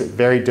 So it makes it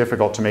very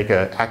difficult to make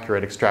an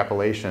accurate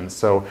extrapolation.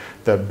 So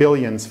the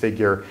billions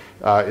figure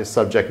is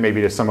subject maybe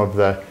to some of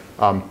the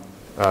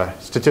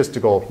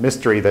statistical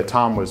mystery that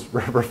Tom was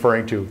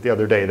referring to the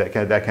other day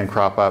that can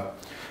crop up.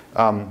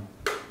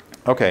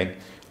 Okay.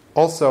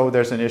 Also,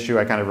 there's an issue,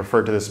 I kind of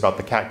referred to this about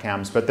the cat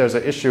cams, but there's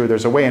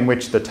a way in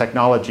which the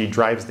technology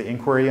drives the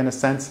inquiry in a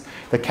sense.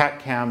 The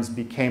cat cams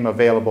became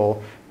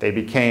available, they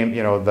became,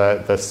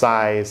 the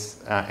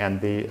size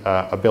and the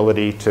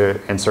ability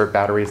to insert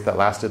batteries that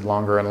lasted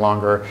longer and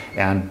longer,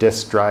 and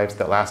disk drives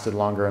that lasted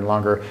longer and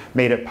longer,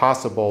 made it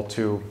possible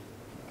to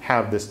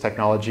have this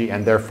technology,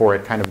 and therefore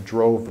it kind of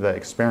drove the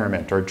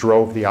experiment or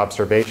drove the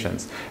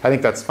observations. I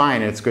think that's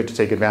fine, and it's good to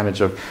take advantage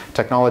of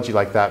technology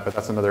like that, but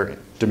that's another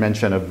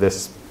dimension of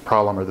this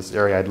problem or this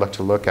area I'd like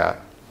to look at.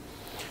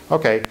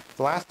 Okay,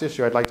 the last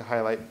issue I'd like to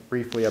highlight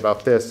briefly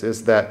about this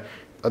is that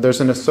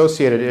there's an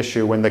associated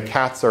issue when the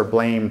cats are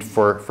blamed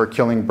for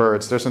killing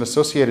birds. There's an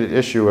associated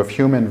issue of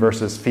human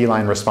versus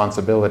feline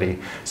responsibility.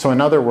 So in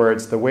other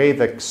words, the way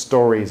the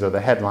stories or the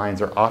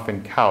headlines are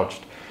often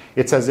couched,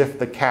 it's as if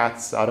the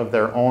cats, out of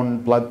their own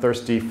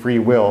bloodthirsty free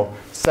will,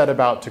 set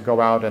about to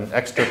go out and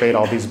extirpate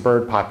all these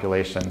bird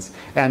populations.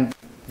 And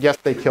yes,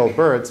 they kill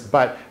birds,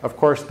 but of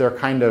course they're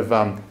kind of,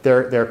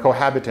 they're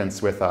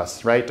cohabitants with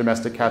us, right?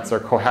 Domestic cats are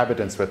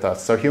cohabitants with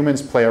us. So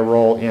humans play a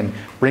role in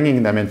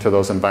bringing them into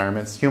those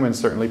environments. Humans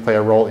certainly play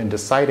a role in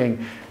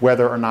deciding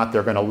whether or not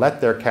they're going to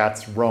let their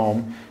cats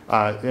roam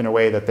in a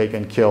way that they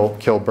can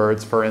kill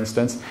birds, for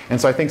instance. And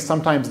so I think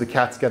sometimes the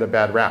cats get a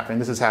bad rap, and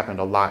this has happened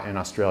a lot in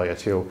Australia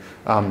too,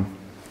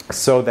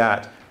 so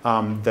that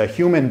the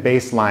human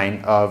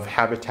baseline of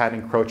habitat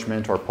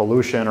encroachment or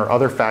pollution or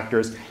other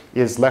factors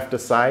is left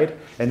aside,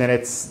 and then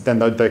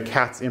the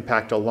cat's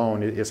impact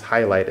alone is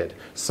highlighted.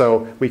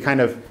 So we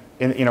kind of,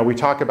 we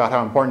talk about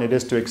how important it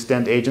is to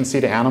extend agency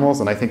to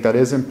animals, and I think that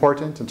is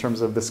important in terms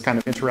of this kind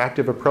of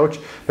interactive approach.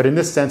 But in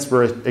this sense,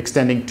 we're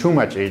extending too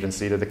much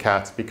agency to the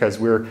cats because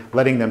we're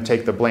letting them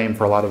take the blame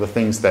for a lot of the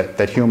things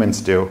that humans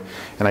do.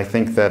 And I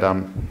think that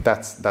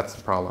that's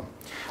the problem.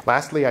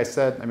 Lastly, I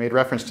made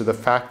reference to the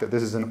fact that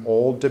this is an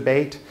old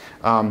debate.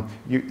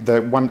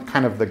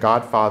 The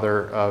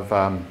godfather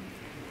of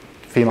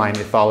feline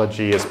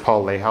ethology is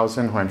Paul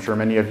Lehausen, who I'm sure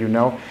many of you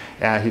know.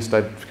 He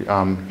studied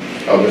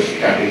published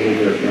cat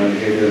behavior, feline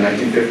behavior in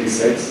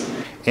 1956.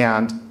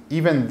 And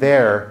even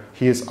there,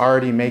 he is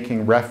already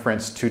making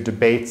reference to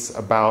debates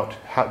about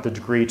the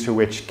degree to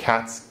which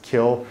cats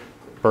kill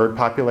bird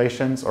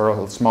populations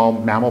or small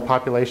mammal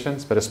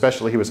populations, but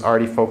especially he was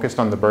already focused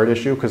on the bird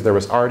issue because there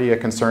was already a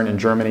concern in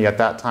Germany at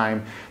that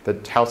time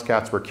that house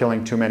cats were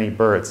killing too many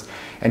birds.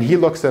 And he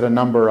looks at a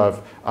number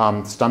of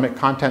stomach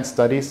content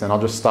studies, and I'll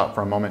just stop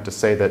for a moment to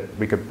say that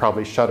we could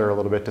probably shudder a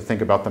little bit to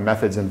think about the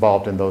methods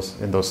involved in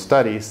those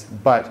studies,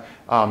 but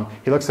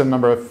he looks at a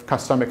number of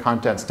stomach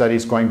content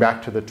studies going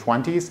back to the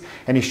 20s,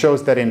 and he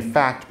shows that in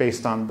fact,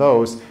 based on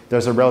those,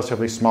 there's a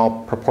relatively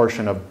small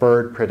proportion of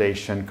bird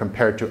predation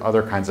compared to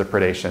other kinds of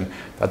predation.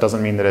 That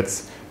doesn't mean that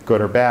it's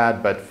good or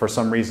bad, but for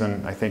some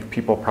reason, I think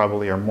people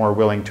probably are more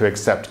willing to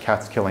accept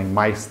cats killing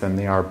mice than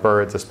they are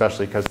birds,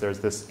 especially because there's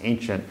this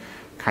ancient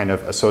kind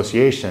of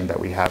association that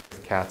we have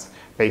with cats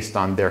based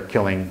on their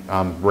killing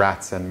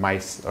rats and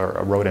mice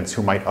or rodents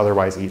who might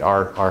otherwise eat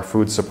our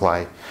food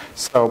supply.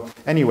 So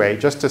anyway,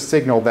 just to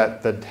signal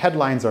that the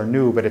headlines are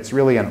new, but it's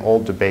really an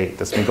old debate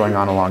that's been going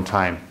on a long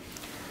time.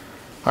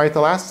 All right, the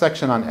last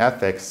section on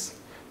ethics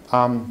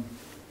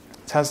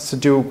has to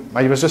do,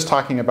 I was just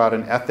talking about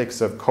an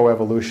ethics of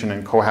coevolution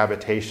and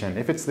cohabitation.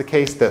 If it's the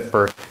case that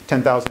for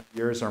 10,000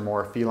 years or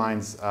more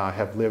felines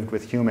have lived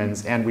with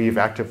humans and we've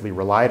actively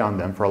relied on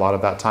them for a lot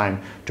of that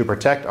time to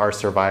protect our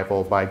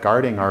survival by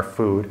guarding our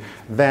food,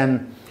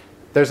 then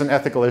there's an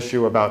ethical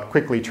issue about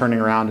quickly turning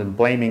around and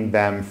blaming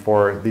them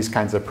for these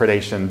kinds of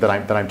predation that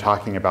I'm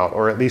talking about,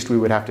 or at least we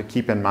would have to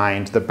keep in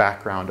mind the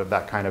background of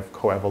that kind of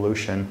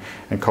coevolution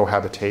and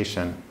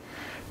cohabitation.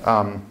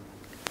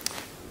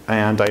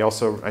 And I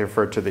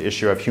referred to the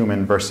issue of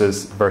human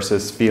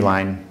versus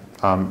feline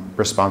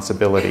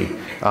responsibility.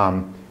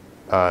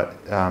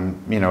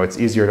 It's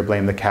easier to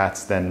blame the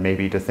cats than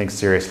maybe to think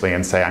seriously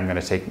and say, I'm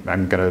going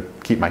to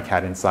keep my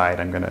cat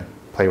inside. I'm going to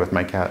play with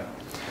my cat.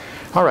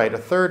 All right, a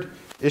third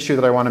issue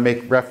that I want to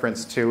make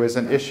reference to is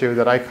an issue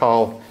that I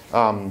call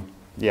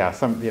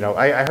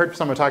I heard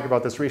someone talk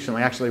about this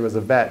recently. Actually, it was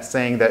a vet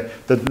saying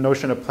that the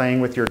notion of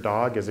playing with your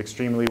dog is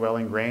extremely well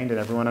ingrained, and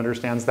everyone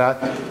understands that.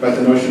 But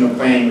the notion of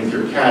playing with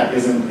your cat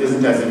isn't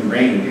as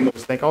ingrained. People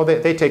just think, oh,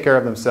 they take care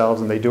of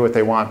themselves and they do what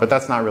they want, but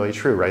that's not really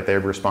true, right? They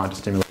respond to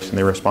stimulation,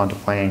 they respond to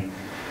playing.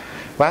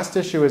 Last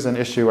issue is an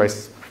issue I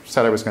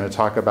said I was going to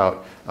talk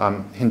about.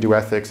 Hindu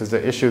ethics is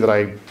an issue that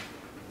I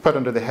put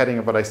under the heading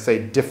of what I say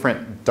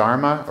different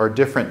dharma, or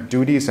different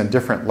duties and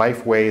different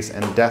life ways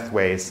and death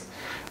ways.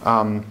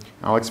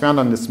 I'll expound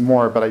on this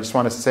more, but I just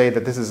want to say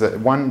that this is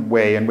one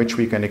way in which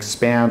we can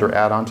expand or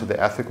add on to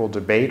the ethical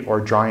debate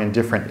or draw in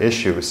different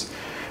issues.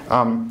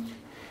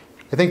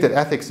 I think that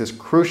ethics is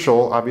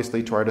crucial,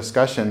 obviously, to our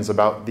discussions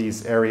about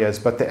these areas,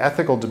 but the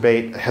ethical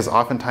debate has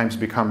oftentimes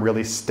become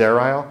really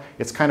sterile.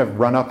 It's kind of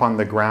run up on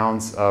the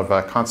grounds of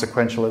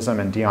consequentialism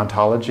and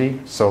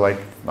deontology. So like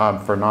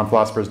for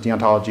non-philosophers,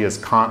 deontology is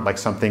Kant, like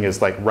something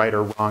is like right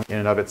or wrong in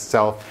and of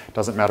itself. It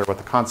doesn't matter what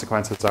the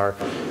consequences are.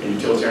 In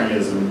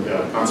utilitarianism,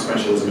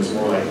 consequentialism is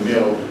more like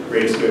nil,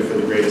 greatest good for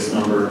the greatest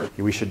number.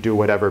 We should do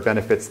whatever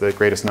benefits the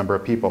greatest number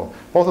of people.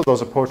 Both of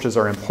those approaches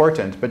are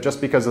important, but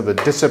just because of the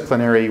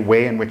disciplinary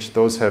way in which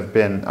those have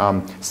been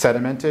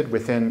sedimented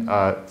within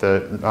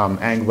the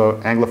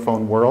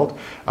Anglophone world,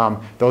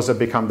 those have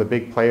become the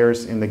big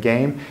players in the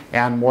game.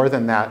 And more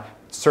than that,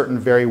 certain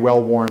very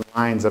well-worn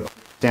lines of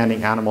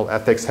understanding animal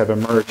ethics have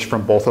emerged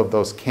from both of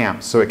those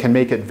camps. So it can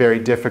make it very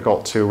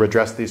difficult to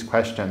redress these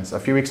questions. A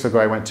few weeks ago,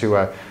 I went to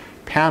a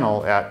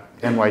panel at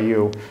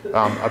NYU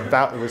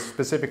it was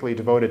specifically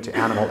devoted to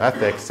animal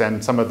ethics,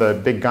 and some of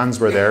the big guns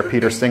were there.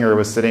 Peter Singer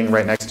was sitting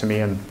right next to me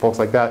and folks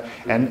like that.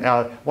 And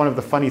one of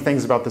the funny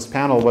things about this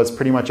panel was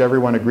pretty much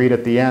everyone agreed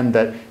at the end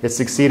that it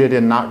succeeded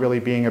in not really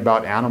being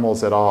about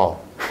animals at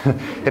all.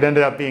 It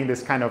ended up being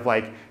this kind of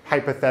like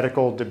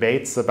hypothetical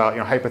debates about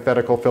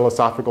hypothetical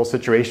philosophical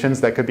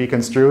situations that could be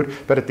construed.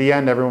 But at the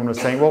end, everyone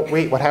was saying, well,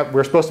 wait,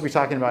 we're supposed to be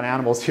talking about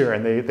animals here,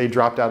 and they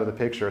dropped out of the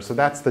picture. So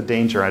that's the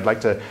danger. I'd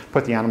like to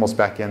put the animals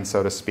back in,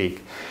 so to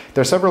speak.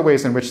 There are several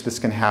ways in which this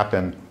can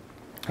happen.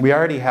 We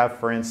already have,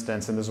 for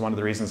instance, and this is one of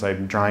the reasons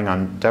I'm drawing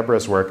on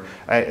Deborah's work,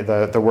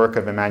 the work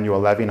of Emmanuel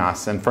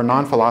Levinas. And for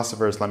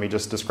non-philosophers, let me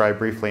just describe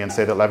briefly and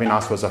say that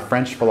Levinas was a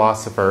French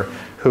philosopher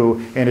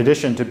who, in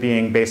addition to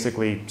being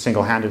basically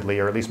single-handedly,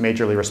 or at least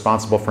majorly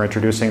responsible for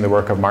introducing the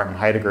work of Martin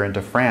Heidegger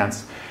into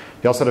France,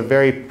 he also had a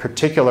very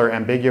particular,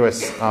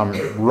 ambiguous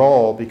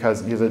role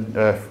because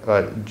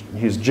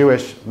he's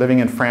Jewish, living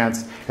in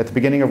France. At the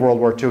beginning of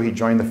World War II, he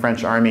joined the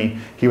French army.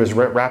 He was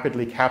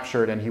rapidly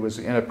captured, and he was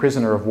in a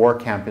prisoner of war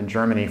camp in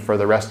Germany for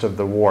the rest of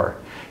the war.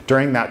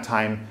 During that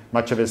time,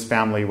 much of his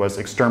family was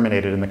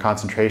exterminated in the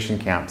concentration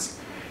camps.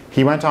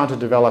 He went on to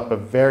develop a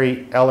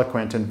very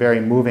eloquent and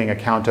very moving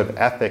account of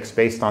ethics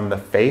based on the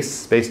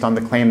face, based on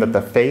the claim that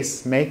the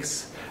face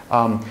makes.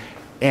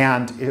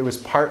 And it was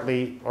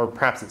partly, or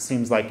perhaps it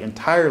seems like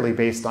entirely,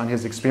 based on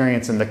his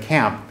experience in the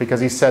camp, because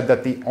he said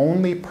that the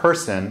only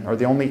person, or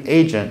the only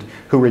agent,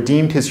 who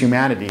redeemed his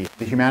humanity,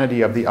 the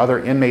humanity of the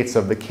other inmates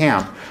of the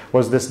camp,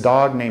 was this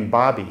dog named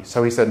Bobby.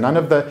 So he said none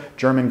of the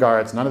German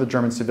guards, none of the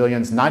German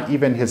civilians, not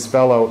even his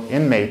fellow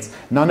inmates,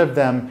 none of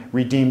them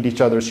redeemed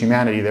each other's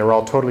humanity. They were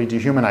all totally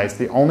dehumanized.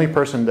 The only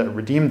person that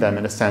redeemed them,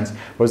 in a sense,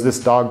 was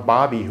this dog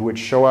Bobby, who would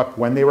show up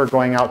when they were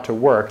going out to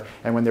work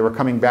and when they were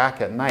coming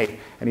back at night.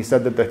 And he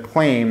said that the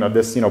claim of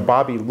this,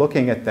 Bobby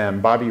looking at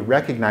them, Bobby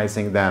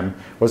recognizing them,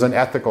 was an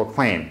ethical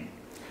claim.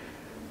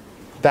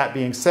 That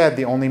being said,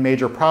 the only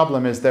major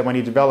problem is that when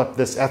he developed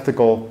this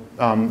ethical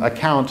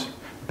account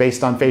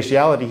based on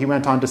faciality, he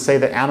went on to say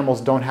that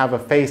animals don't have a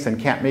face and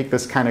can't make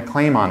this kind of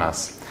claim on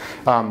us.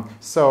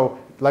 So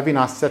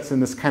Levinas sits in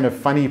this kind of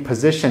funny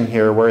position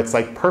here where it's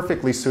like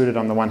perfectly suited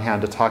on the one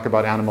hand to talk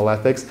about animal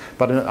ethics,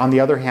 but on the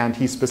other hand,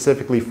 he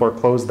specifically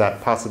foreclosed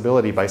that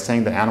possibility by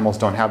saying that animals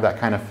don't have that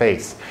kind of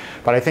face.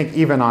 But I think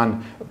even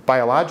on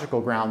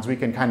biological grounds, we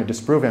can kind of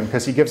disprove him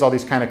because he gives all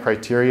these kind of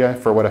criteria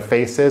for what a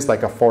face is,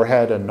 like a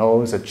forehead, a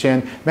nose, a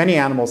chin. Many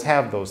animals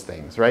have those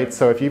things, right?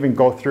 So if you even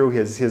go through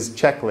his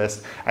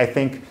checklist, I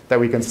think that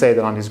we can say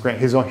that on his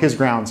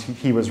grounds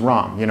he was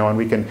wrong, and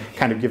we can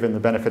kind of give him the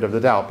benefit of the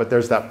doubt. But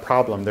there's that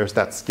problem, there's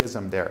that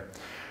schism there.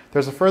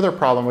 There's a further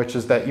problem, which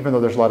is that even though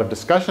there's a lot of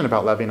discussion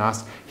about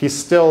Levinas, he's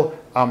still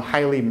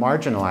highly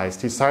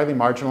marginalized. He's highly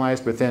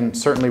marginalized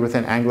certainly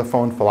within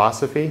Anglophone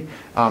philosophy,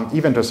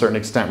 even to a certain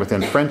extent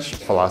within French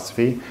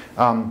philosophy.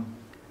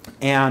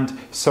 And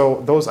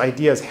so those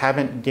ideas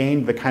haven't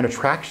gained the kind of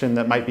traction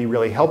that might be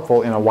really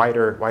helpful in a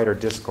wider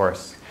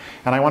discourse.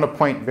 And I want to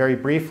point very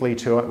briefly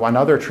to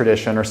another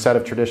tradition or set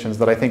of traditions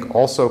that I think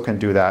also can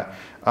do that,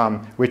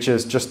 which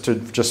is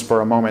just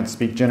for a moment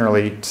speak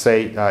generally,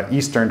 say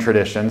Eastern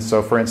traditions.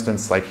 So for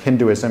instance, like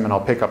Hinduism, and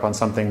I'll pick up on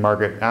something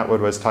Margaret Atwood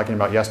was talking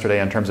about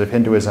yesterday in terms of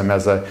Hinduism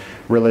as a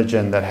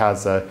religion that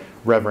has a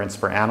reverence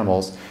for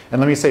animals.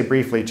 And let me say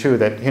briefly too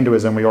that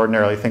Hinduism we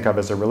ordinarily think of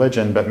as a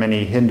religion, but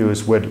many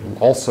Hindus would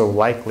also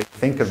likely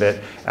think of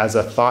it as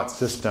a thought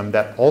system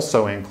that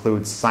also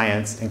includes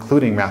science,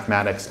 including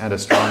mathematics and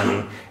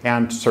astronomy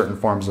and certain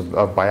forms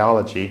of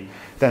biology.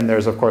 Then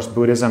there's, of course,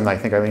 Buddhism, I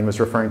think Eileen was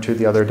referring to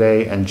the other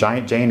day, and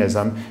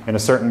Jainism. In a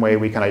certain way,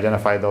 we can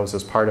identify those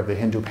as part of the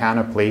Hindu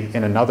panoply.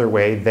 In another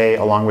way, they,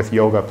 along with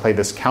yoga, play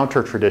this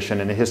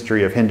counter-tradition in the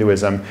history of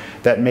Hinduism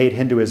that made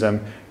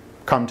Hinduism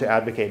come to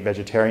advocate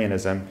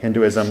vegetarianism.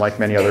 Hinduism, like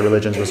many other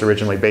religions, was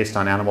originally based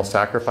on animal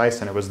sacrifice,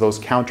 and it was those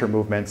counter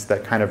movements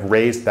that kind of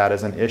raised that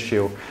as an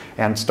issue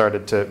and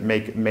started to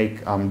make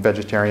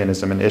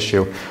vegetarianism an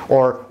issue.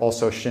 Or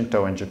also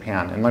Shinto in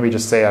Japan. And let me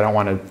just say, I don't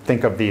want to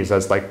think of these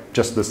as like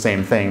just the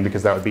same thing,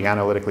 because that would be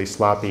analytically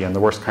sloppy and the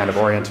worst kind of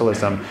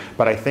Orientalism.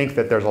 But I think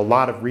that there's a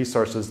lot of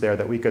resources there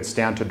that we could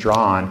stand to draw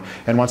on.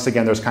 And once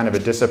again, there's kind of a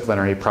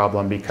disciplinary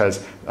problem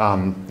because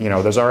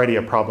there's already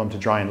a problem to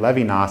draw in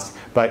Levinas,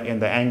 but in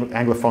the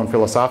Anglophone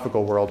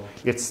philosophical world,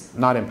 it's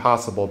not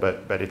impossible,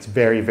 but it's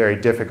very, very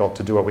difficult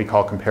to do what we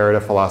call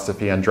comparative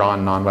philosophy and draw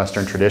on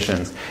non-Western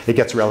traditions. It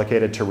gets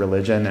relegated to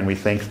religion, and we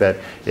think that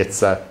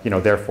it's,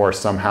 therefore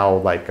somehow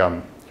like,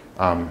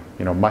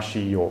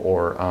 mushy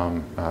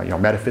or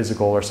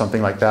metaphysical or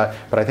something like that.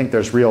 But I think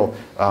there's real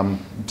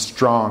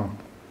strong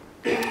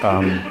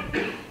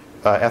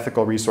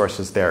ethical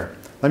resources there.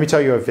 Let me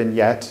tell you a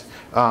vignette.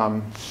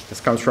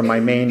 This comes from my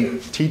main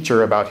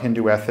teacher about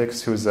Hindu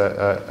ethics, who's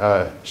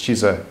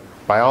she's a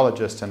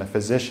biologist and a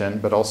physician,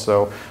 but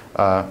also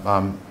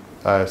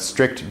a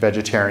strict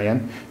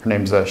vegetarian. Her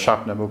name's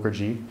Shapna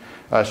Mukherjee.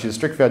 She's a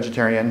strict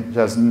vegetarian,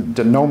 does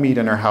no meat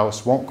in her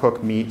house, won't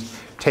cook meat,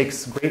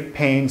 takes great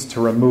pains to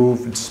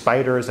remove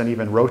spiders and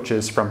even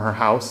roaches from her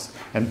house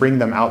and bring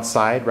them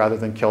outside rather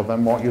than kill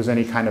them, won't use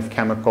any kind of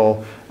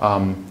chemical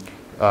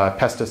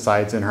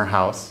pesticides in her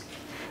house.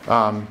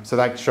 So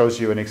that shows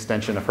you an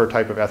extension of her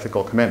type of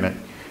ethical commitment.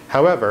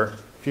 However,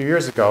 a few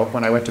years ago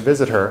when I went to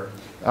visit her,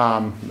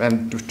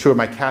 and two of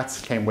my cats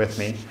came with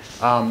me,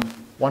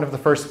 one of the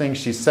first things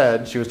she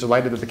said, she was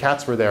delighted that the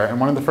cats were there, and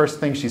one of the first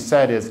things she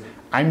said is,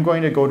 I'm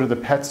going to go to the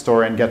pet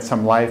store and get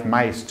some live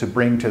mice to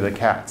bring to the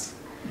cats,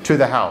 to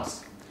the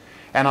house.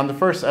 And on the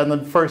first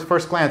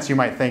glance, you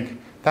might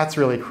think, that's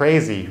really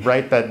crazy,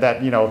 right?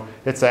 That you know,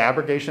 it's an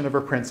abrogation of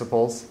her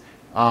principles.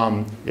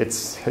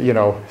 It's, you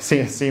know,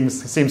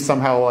 seems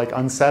somehow like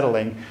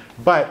unsettling,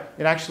 but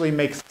it actually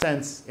makes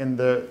sense in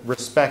the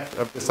respect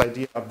of this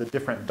idea of the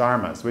different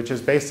dharmas, which is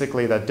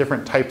basically that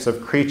different types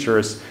of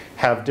creatures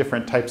have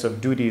different types of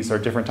duties or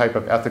different type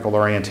of ethical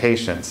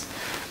orientations.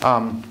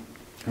 I'll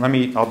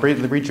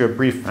read you a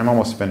brief, I'm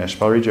almost finished,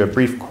 but I'll read you a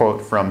brief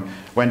quote from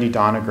Wendy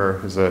Doniger,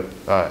 who's a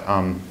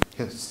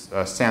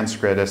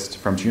Sanskritist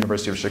from the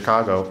University of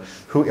Chicago,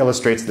 who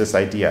illustrates this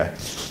idea.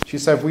 She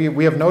said,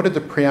 we have noted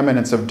the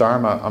preeminence of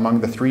Dharma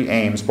among the three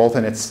aims, both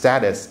in its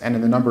status and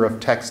in the number of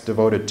texts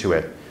devoted to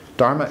it.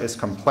 Dharma is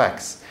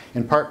complex,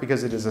 in part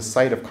because it is a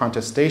site of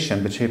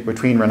contestation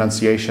between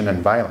renunciation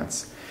and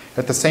violence.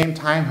 At the same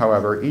time,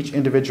 however, each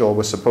individual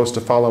was supposed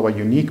to follow a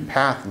unique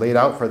path laid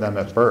out for them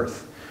at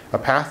birth, a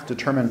path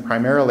determined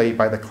primarily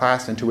by the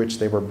class into which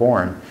they were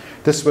born.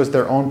 This was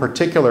their own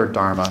particular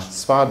dharma,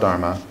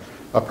 svadharma.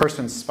 A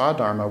person's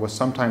svadharma was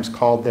sometimes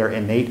called their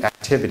innate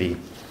activity.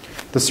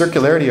 The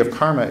circularity of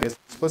karma is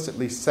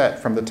explicitly set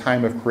from the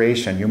time of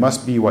creation. You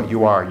must be what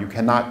you are. You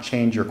cannot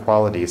change your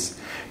qualities.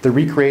 The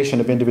recreation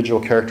of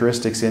individual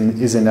characteristics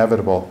is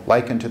inevitable,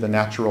 likened to the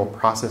natural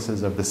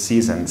processes of the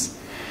seasons.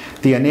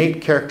 The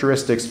innate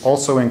characteristics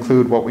also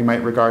include what we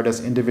might regard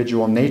as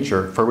individual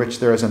nature, for which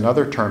there is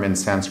another term in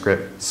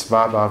Sanskrit,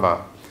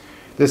 svabhava.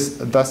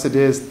 Thus it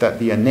is that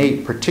the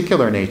innate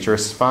particular nature,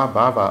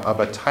 svabhava, of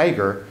a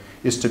tiger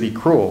is to be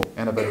cruel,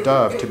 and of a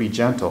dove to be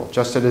gentle,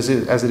 just as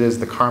it is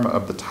the karma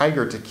of the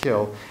tiger to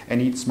kill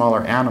and eat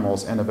smaller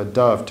animals, and of a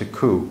dove to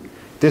coo.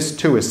 This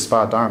too is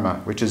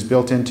svadharma, which is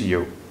built into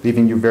you,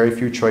 leaving you very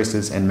few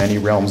choices in many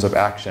realms of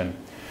action.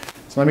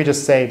 So let me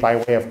just say, by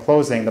way of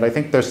closing, that I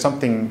think there's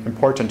something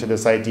important to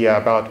this idea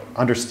about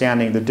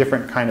understanding the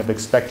different kind of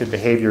expected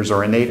behaviors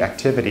or innate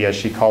activity, as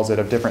she calls it,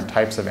 of different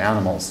types of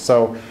animals.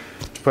 So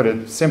to put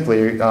it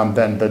simply,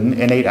 then the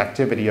innate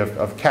activity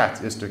of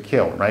cats is to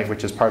kill, right?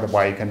 Which is part of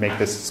why you can make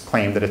this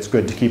claim that it's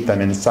good to keep them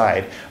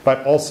inside.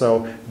 But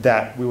also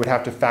that we would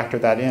have to factor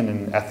that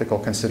in ethical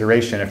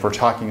consideration if we're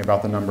talking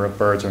about the number of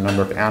birds or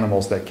number of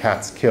animals that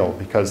cats kill,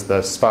 because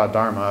the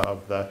svadharma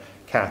of the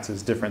cats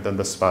is different than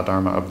the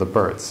svadharma of the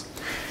birds.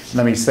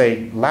 Let me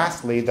say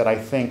lastly that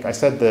I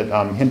said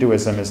that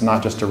Hinduism is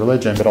not just a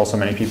religion, but also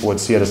many people would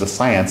see it as a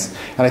science.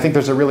 And I think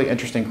there's a really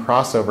interesting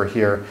crossover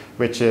here,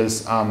 which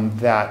is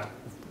that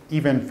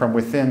even from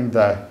within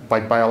the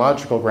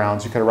biological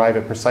grounds, you could arrive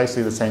at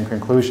precisely the same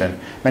conclusion.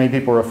 Many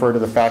people refer to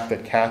the fact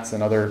that cats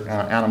and other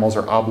animals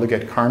are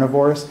obligate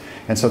carnivores,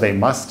 and so they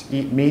must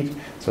eat meat.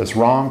 So it's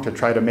wrong to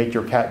try to make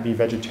your cat be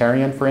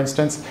vegetarian, for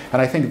instance.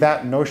 And I think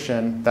that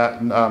notion,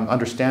 that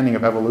understanding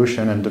of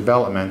evolution and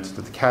development,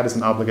 that the cat is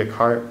an obligate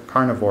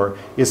carnivore,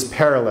 is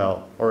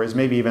parallel, or is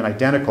maybe even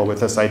identical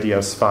with this idea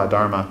of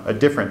svadharma, a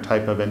different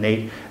type of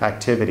innate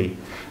activity.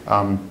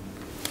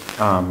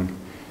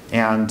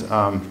 And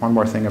one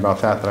more thing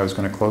about that I was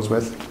going to close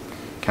with.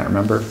 Can't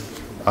remember.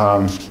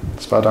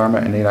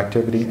 Svadharma, innate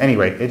activity.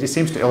 Anyway, it just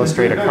seems to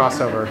illustrate a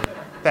crossover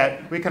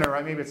that we can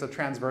arrive, maybe it's a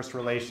transverse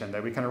relation,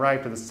 that we can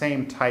arrive to the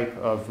same type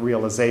of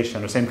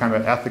realization or same kind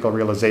of ethical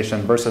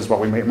realization versus what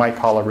we might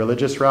call a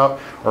religious route,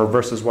 or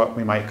versus what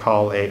we might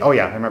call a, oh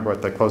yeah, I remember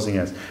what the closing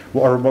is,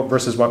 or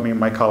versus what we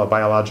might call a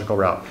biological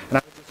route. And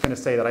I was just going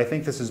to say that I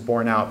think this is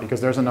borne out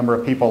because there's a number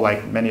of people,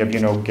 like many of you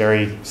know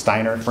Gary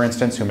Steiner, for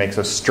instance, who makes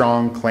a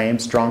strong claim,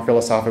 strong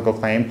philosophical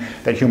claim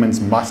that humans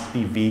must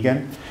be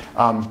vegan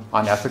on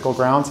ethical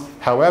grounds.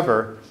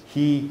 However,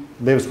 he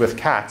lives with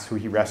cats who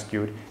he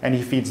rescued, and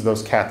he feeds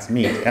those cats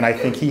meat. And I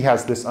think he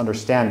has this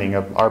understanding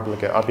of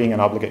being an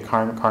obligate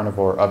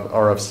carnivore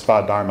or of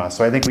svadharma.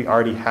 So I think we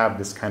already have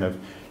this kind of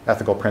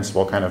ethical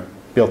principle kind of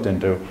built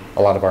into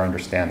a lot of our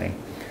understanding.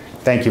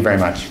 Thank you very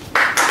much.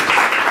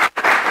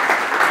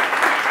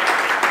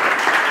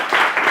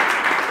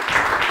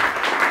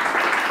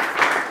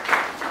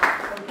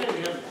 Okay,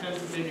 we have 10 to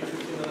maybe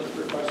 15 minutes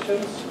for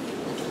questions.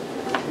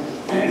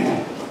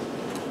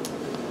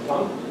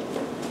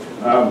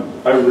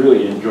 I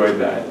really enjoyed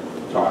that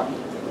talk,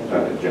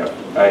 Jeff.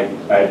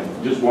 I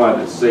just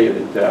wanted to say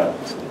that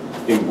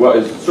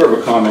it's sort of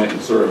a comment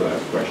and sort of a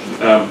question.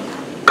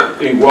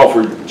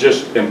 For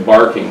just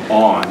embarking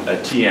on a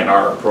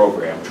TNR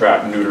program,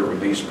 trap, neuter,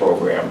 release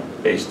program,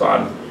 based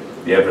on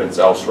the evidence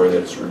elsewhere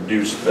that's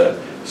reduced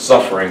the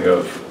suffering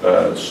of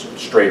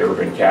stray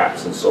urban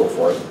cats and so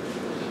forth.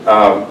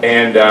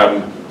 And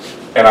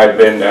I've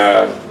been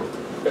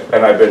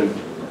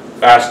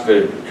asked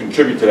to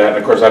contribute to that, and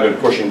of course I've been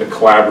pushing the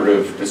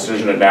collaborative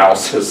decision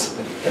analysis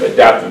and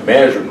adaptive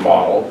management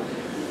model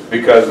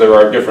because there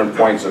are different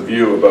points of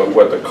view about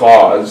what the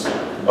cause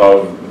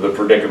of the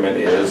predicament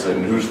is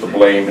and who's to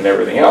blame and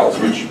everything else,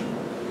 which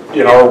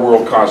in our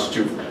world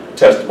constitute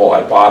testable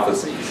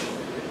hypotheses.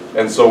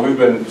 And so we've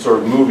been sort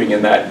of moving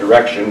in that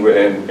direction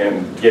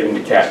and getting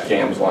the cat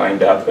cams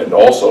lined up, and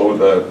also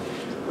the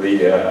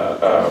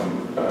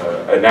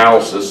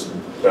analysis,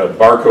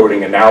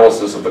 barcoding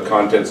analysis of the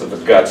contents of the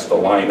guts to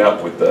line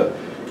up with the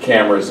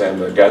cameras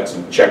and the guts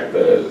and check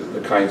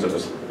the kinds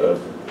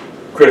of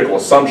critical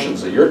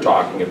assumptions that you're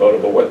talking about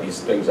what these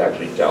things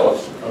actually tell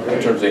us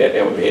in terms of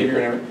animal behavior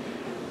and everything.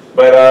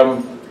 But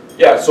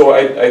yeah, so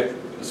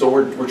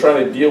we're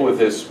trying to deal with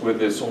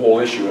this whole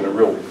issue in a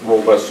real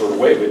robust sort of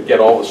way, but get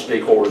all the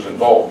stakeholders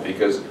involved,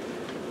 because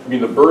I mean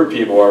the bird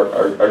people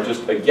are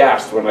just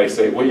aghast when I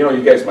say, well, you know,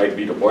 you guys might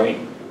be to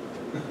blame,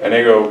 and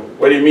they go,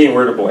 what do you mean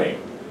we're to blame?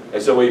 I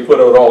said, well, you put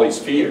out all these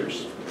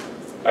feeders.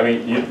 I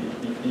mean,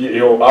 you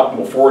know,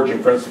 optimal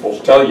foraging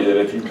principles tell you that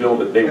if you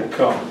build it, they will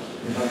come.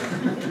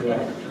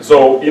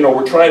 So, you know,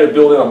 we're trying to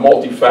build in a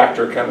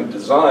multi-factor kind of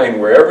design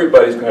where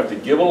everybody's going to have to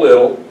give a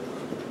little,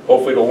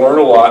 hopefully to learn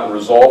a lot and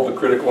resolve the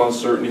critical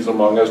uncertainties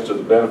among us to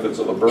the benefits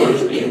of the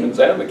birds, the humans,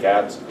 and the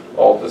cats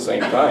all at the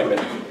same time.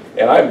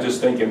 And I'm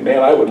just thinking, man,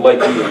 I would like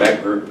you in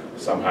that group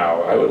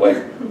somehow. I would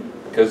like,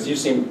 because you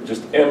seem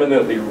just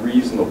eminently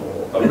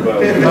reasonable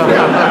about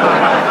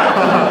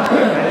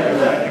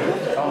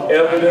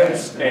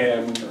evidence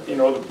and, you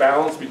know, the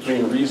balance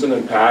between reason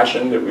and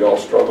passion that we all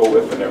struggle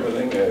with and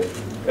everything.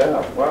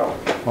 Yeah, wow.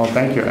 Well,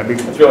 thank you. I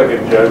feel like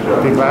a judge.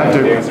 I'd be glad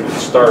to. Dancing with the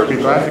Stars. Be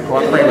glad to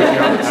cooperate with you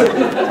on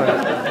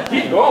that.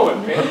 Keep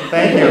going, man.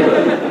 Thank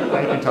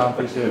you, Tom.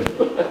 Appreciate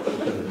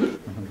it.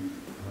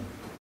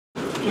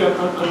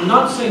 Yeah, I'm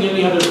not seeing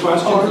any other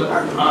questions.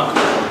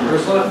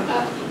 Ursula?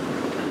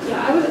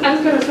 Yeah, I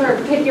was going to sort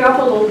of pick you up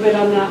a little bit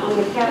on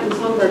the cat and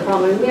songbird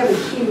problem. We have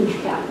a huge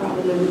cat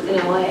problem in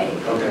LA.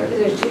 Okay.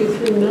 There's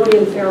 2-3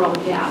 million feral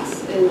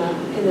cats in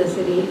the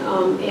city,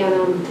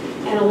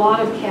 and a lot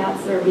of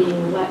cats are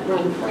being let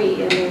run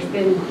free. And there's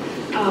been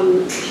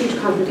huge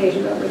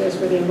confrontations over this,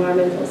 where the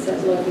environmentalist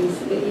says, look,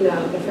 you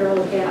know, the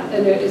feral cat,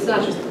 and it's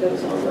not just the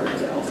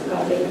songbirds; they're also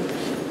causing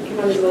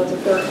tremendous amounts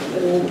of dirt.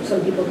 And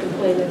some people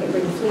complain that they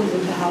bring fleas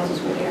into houses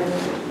where they are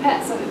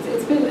pets. So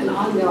it's been an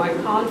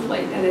ongoing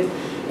conflict, and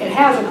it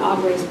has in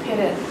odd ways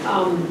pitted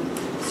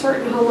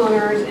certain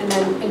homeowners and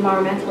then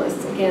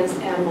environmentalists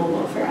against animal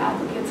welfare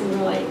advocates in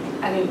really,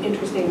 I think,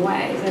 interesting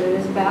ways. And it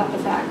is about the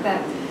fact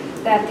that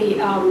the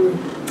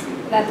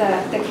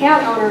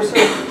cat owners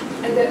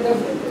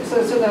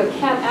sort of, so the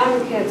cat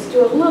advocates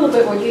do a little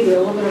bit what you do, a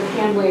little bit of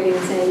hand waving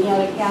and saying,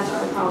 yeah, the cats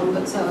are a problem,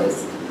 but so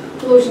is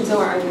pollution, so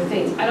are other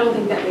things. I don't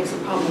think that makes the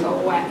problem go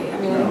away. I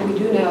mean, I think we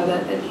do know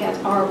that cats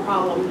are a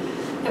problem,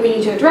 and we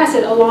need to address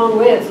it along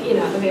with, you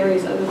know, the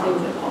various other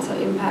things that also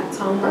impact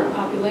songbird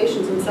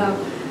populations. And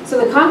so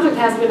the conflict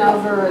has been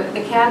over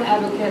the cat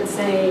advocates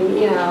saying,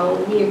 you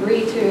know, we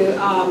agree to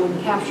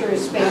capture,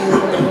 spay,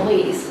 and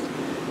release,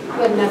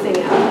 but nothing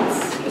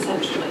else,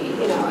 essentially.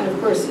 You know, and of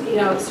course, you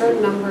know, a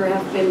certain number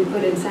have been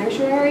put in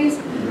sanctuaries,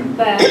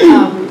 but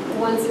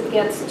once it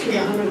gets to the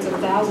hundreds of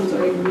thousands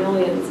or even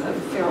millions of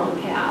feral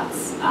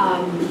cats,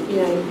 you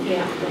know, you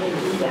can't really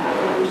do that.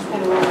 And I'm just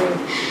kind of wondering,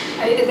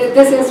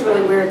 this is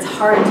really where it's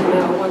hard to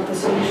know what the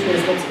solution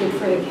is that's good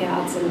for the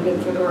cats and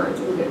good for the birds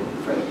and good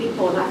for the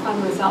people. And I find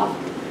myself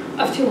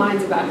of two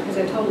minds about it, because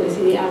I totally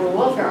see the animal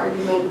welfare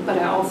argument, but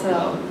I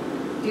also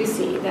do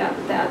see that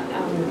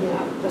you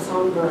know, the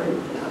songbird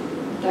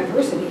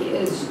diversity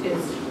is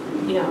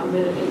you know, a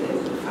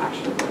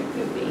fraction of what it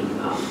could be.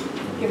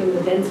 Given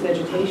the dense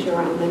vegetation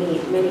around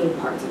many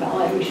parts of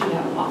LA, we should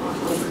have a lot more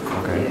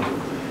songbirds. Okay.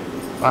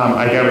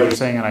 I get what you're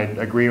saying, and I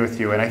agree with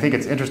you. And I think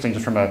it's interesting,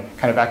 just from a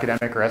kind of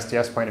academic or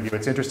STS point of view,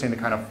 it's interesting the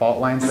kind of fault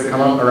lines that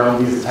come up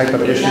around these type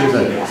of issues.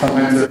 And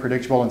sometimes they're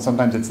predictable, and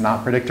sometimes it's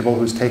not predictable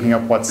who's taking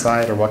up what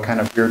side or what kind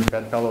of weird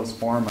bedfellows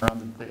form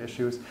around the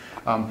issues.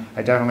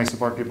 I definitely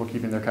support people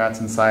keeping their cats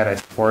inside. I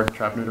support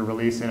trap, neuter,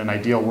 release. In an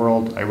ideal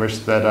world, I wish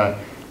that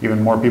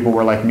even more people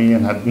were like me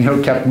and had, you know,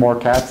 kept more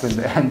cats,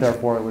 and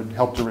therefore it would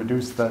help to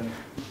reduce the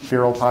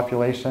feral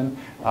population.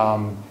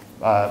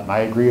 I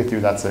agree with you,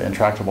 that's an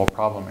intractable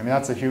problem. I mean,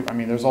 that's a huge, I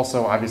mean, there's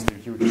also obviously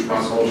huge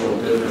cross-cultural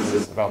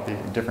differences about the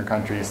different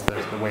countries.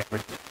 There's the way in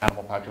which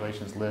animal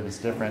populations live is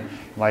different.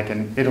 Like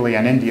in Italy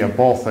and India,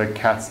 both the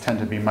cats tend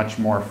to be much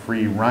more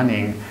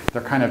free-running.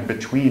 They're kind of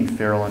between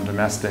feral and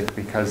domestic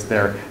because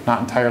they're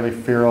not entirely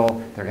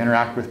feral. They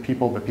interact with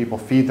people, but people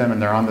feed them,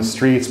 and they're on the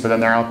streets, but then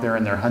they're out there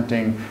and they're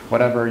hunting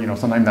whatever. You know,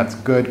 sometimes that's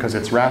good because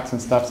it's rats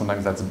and stuff.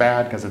 Sometimes that's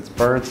bad because it's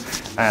birds.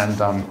 And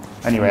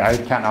anyway, I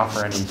can't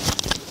offer any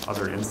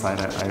other insight,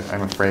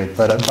 I'm afraid,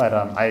 but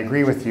I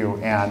agree with you,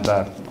 and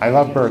I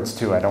love birds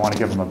too. I don't want to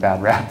give them a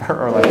bad rap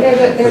or like.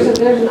 There's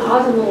an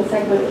awesome little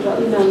segment which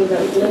I'll email you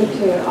that we linked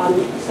to on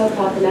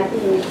So-Called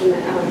Connected, which is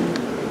an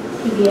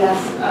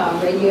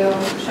PBS radio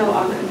show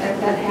on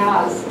that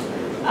has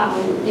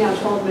you know, a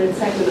 12-minute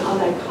segment on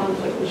that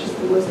conflict, which is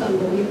the most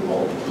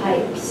unbelievable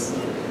types.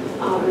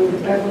 The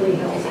Beverly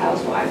Hills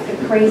housewife,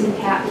 the crazy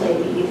cat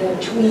lady, the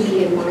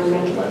Tweety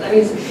environmentalist. I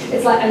mean,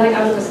 it's like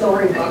out of a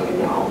storybook, and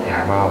they're all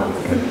there. Wow,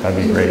 that'd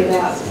be great.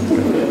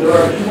 There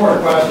are 2 more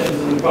questions,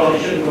 and we probably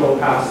shouldn't go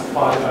past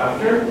 5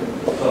 after.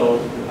 So,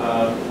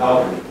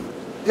 Albert.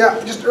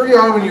 Yeah, just early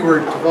on when you were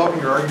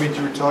developing your argument,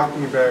 you were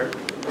talking about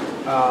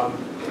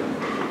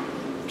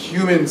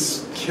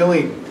humans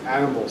killing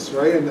animals,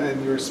 right?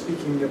 And you're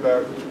speaking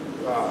about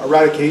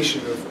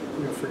eradication of,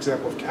 for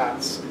example, of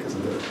cats because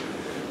of the.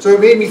 So it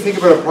made me think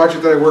about a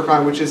project that I work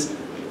on, which is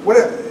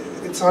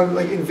it's on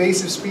like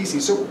invasive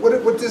species. So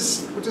what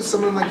does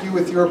someone like you,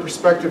 with your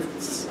perspective,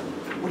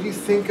 what do you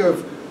think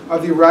of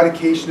the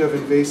eradication of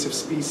invasive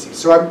species?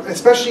 So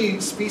especially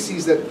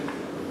species that.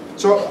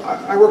 So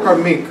I work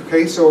on mink.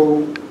 Okay,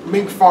 so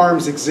mink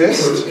farms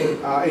exist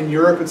in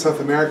Europe and South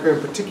America in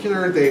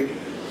particular. The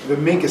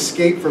mink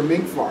escape from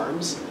mink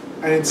farms,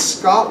 and in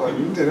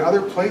Scotland and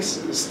other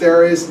places,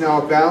 there is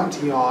now a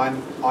bounty on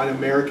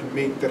American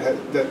mink that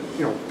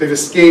they've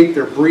escaped.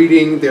 They're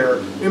breeding. They're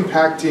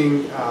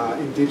impacting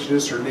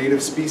indigenous or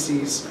native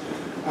species,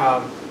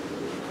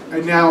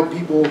 and now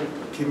people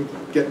can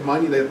get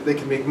money. They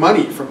can make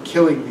money from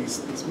killing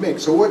these mink.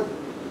 So what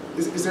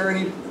is there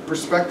any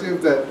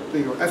perspective that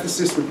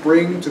ethicists would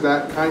bring to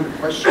that kind of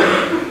question?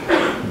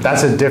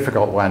 That's a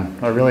difficult one,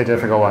 a really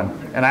difficult one.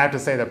 And I have to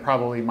say that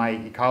probably my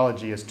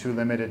ecology is too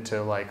limited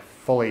to like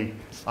fully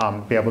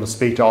be able to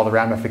speak to all the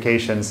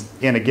ramifications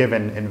in a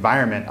given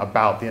environment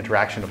about the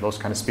interaction of those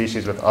kind of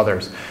species with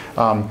others.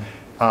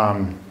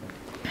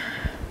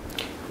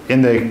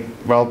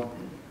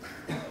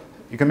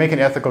 You can make an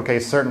ethical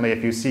case, certainly,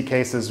 if you see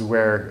cases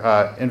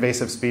where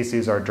invasive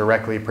species are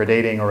directly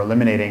predating or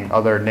eliminating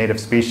other native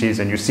species,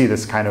 and you see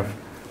this kind of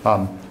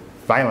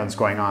violence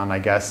going on, I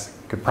guess,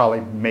 could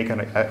probably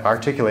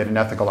articulate an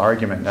ethical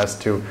argument as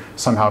to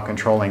somehow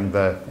controlling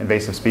the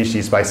invasive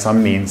species by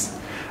some means.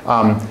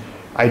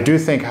 I do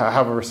think,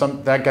 however,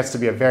 that gets to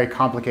be a very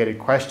complicated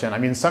question. I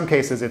mean, in some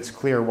cases, it's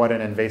clear what an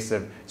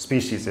invasive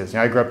species is.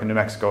 I grew up in New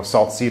Mexico,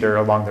 salt cedar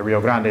along the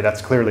Rio Grande.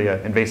 That's clearly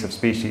an invasive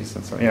species,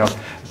 and so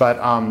But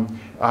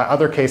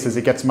other cases,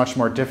 it gets much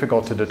more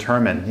difficult to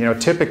determine.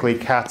 Typically,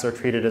 cats are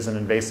treated as an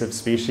invasive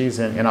species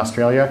in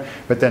Australia.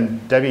 But then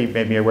Debbie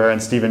made me aware,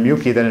 and Stephen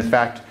Mukey, that in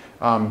fact,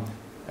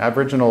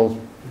 Aboriginal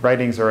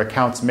writings or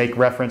accounts make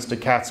reference to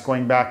cats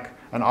going back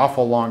an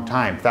awful long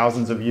time,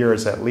 thousands of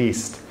years at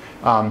least.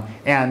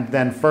 And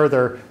then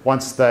further,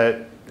 once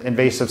the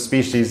invasive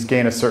species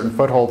gain a certain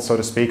foothold, so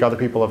to speak, other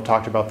people have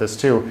talked about this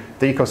too,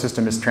 the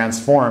ecosystem is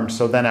transformed.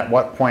 So then at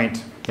what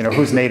point,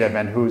 who's native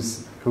and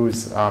who's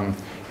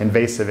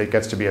invasive, it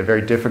gets to be a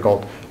very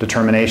difficult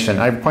determination.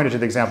 I pointed to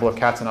the example of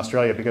cats in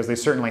Australia because they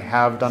certainly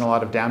have done a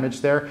lot of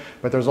damage there,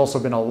 but there's also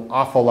been an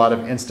awful lot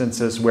of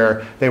instances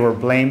where they were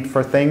blamed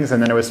for things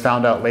and then it was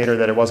found out later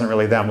that it wasn't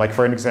really them. Like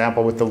for an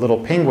example with the little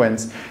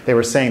penguins, they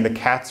were saying the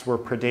cats were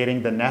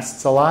predating the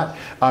nests a lot,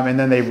 and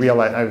then they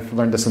realized, I've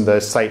learned this in the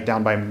site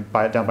down by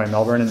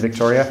Melbourne in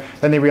Victoria,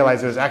 then they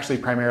realized it was actually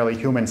primarily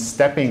humans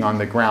stepping on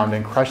the ground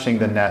and crushing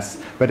the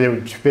nests, but it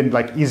would have been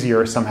like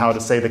easier somehow to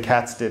say the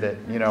cats did it,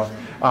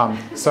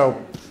 So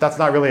that's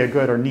not really a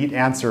good or neat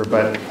answer,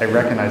 but I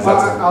recognize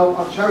that's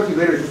I'll chat with you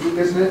later.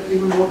 Isn't it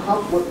even more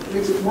what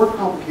makes it more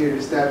complicated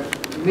is that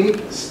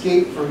mink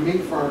escape from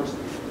mink farms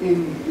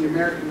in the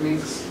American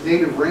mink's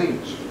native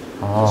range.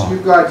 Oh. So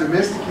you've got a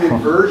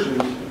domesticated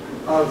version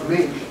of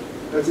mink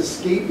that's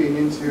escaping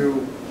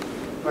into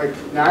like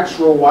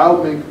natural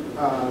wild mink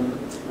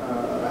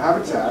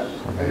habitat,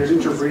 and there's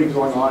interbreeding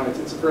going on.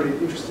 It's a very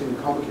interesting,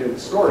 complicated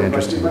story.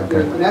 Interesting. But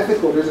there's an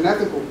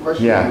ethical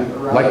question. Yeah,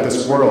 around like the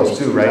squirrels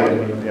too,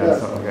 right? Yeah.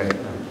 So, okay.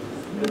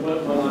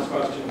 One last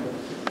question.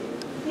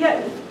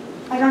 Yeah,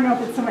 I don't know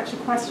if it's so much a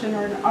question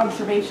or an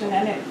observation,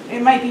 and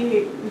it might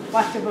be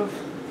reflective of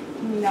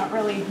me not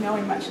really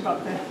knowing much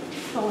about the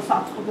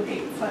philosophical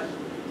debates, but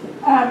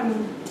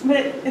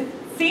it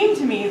seemed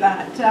to me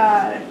that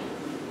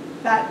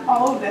that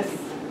all of this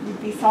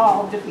would be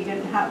solved if we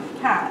didn't have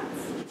cats.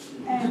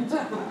 And it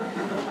struck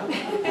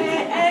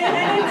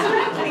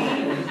me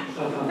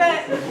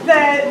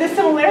that the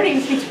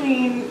similarities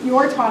between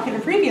your talk and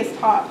the previous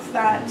talks,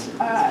 that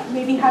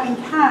maybe having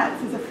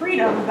cats is a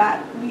freedom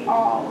that we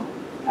all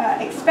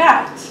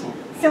expect,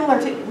 similar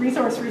to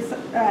resource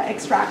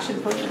extraction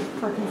for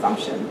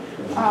consumption.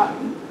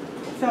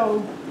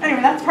 So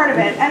anyway, that's part of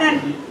it. And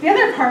then the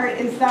other part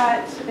is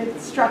that it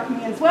struck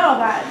me as well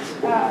that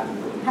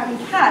having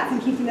cats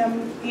and keeping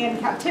them in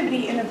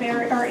captivity in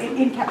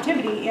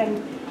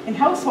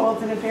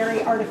households in a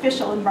very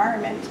artificial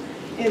environment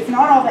is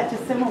not all that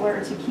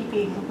dissimilar to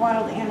keeping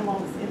wild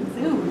animals in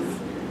zoos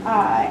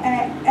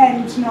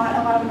and not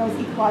allowing those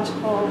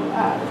ecological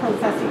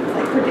processes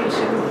like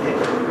predation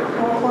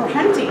or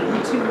hunting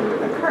to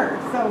occur.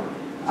 So,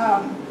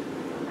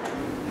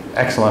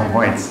 excellent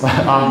points.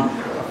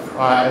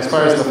 As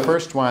far as the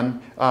first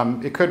one,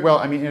 it could well,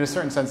 I mean, in a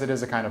certain sense, it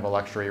is a kind of a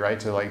luxury, right?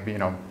 To like be,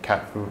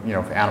 cat food,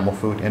 animal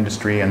food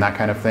industry and that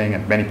kind of thing.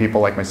 And many people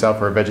like myself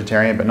are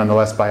vegetarian, but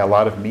nonetheless buy a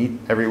lot of meat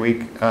every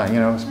week.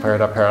 It's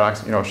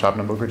paradox.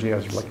 Shabna Mukherjee, I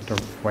was lucky to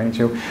point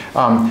to.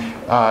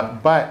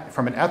 But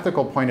from an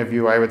ethical point of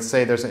view, I would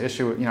say there's an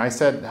issue. I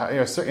said,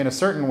 in a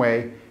certain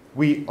way,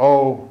 we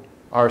owe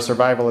our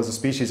survival as a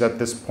species at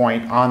this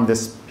point on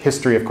this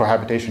history of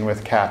cohabitation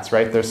with cats,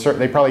 right?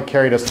 They probably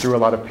carried us through a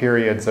lot of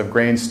periods of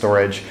grain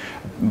storage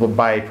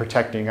by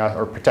protecting us,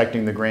 or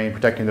protecting the grain,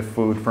 protecting the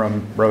food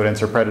from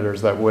rodents or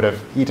predators that would have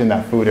eaten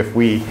that food if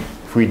we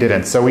if we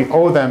didn't. So we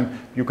owe them,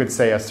 you could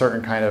say, a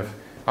certain kind of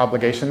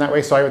obligation that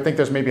way. So I would think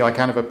there's maybe like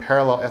kind of a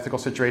parallel ethical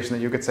situation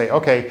that you could say,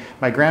 okay,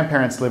 my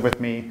grandparents live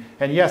with me,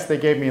 and yes, they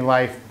gave me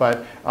life, but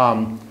you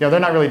know, they're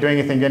not really doing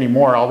anything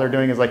anymore. All they're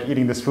doing is like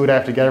eating this food I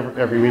have to get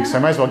every week, so I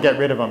might as well get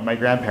rid of them, my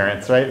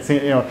grandparents, right? So,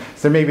 you know,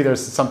 so maybe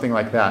there's something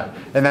like that.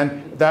 And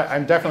then that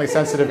I'm definitely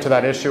sensitive to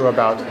that issue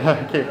about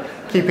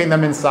keeping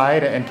them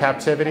inside and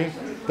captivity.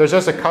 There's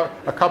just a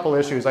couple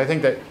issues. I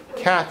think that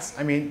cats,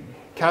 I mean,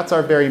 cats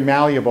are very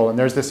malleable, and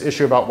there's this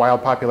issue about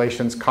wild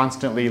populations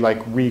constantly like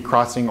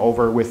recrossing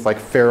over with like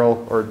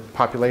feral or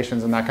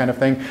populations and that kind of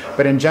thing.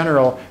 But in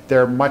general,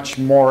 they're much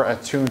more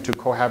attuned to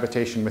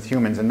cohabitation with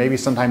humans, and maybe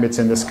sometimes it's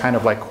in this kind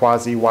of like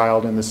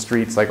quasi-wild in the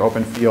streets, like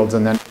open fields,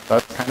 and then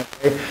that kind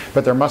of way.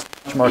 But they're much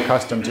more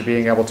accustomed to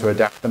being able to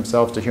adapt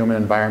themselves to human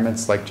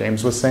environments, like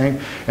James was saying.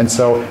 And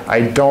so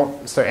I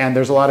don't. So and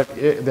there's a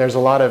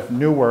lot of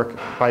new work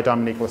by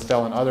Dominique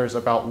Listel and others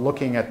about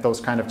looking at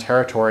those kind of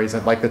territories,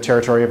 and like the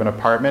territory of an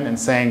apartment, and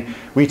saying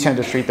we tend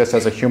to treat this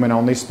as a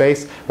human-only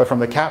space, but from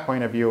the cat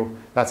point of view,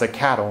 that's a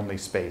cat-only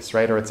space,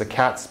 right? Or it's a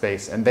cat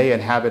space, and they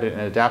inhabit it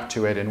and adapt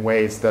to it in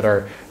ways that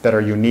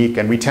are unique,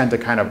 and we tend to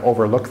kind of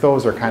overlook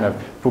those or kind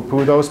of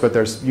poo-poo those, but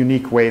there's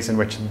unique ways in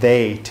which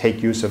they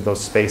take use of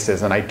those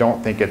spaces, and I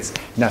don't think it's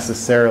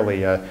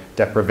necessarily a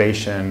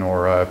deprivation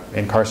or a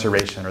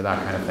incarceration or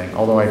that kind of thing,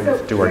 although I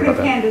do worry about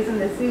that. Pandas in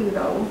the zoo,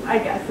 though, I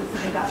guess it's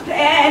an adaptation.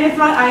 And it's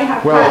not, I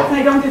have cats, and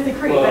I don't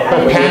disagree, but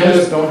I mean,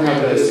 pandas don't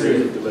have the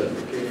history.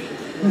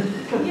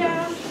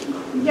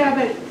 Yeah,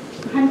 but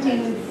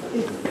hunting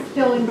is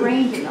still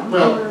ingrained in them.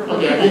 Well,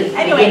 okay.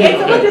 Anyway,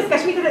 it's a good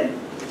discussion. We could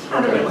have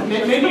had a good one.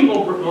 Maybe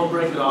we'll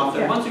break it off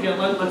there. Yeah. Once again,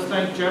 let's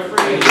thank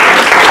Jeffrey.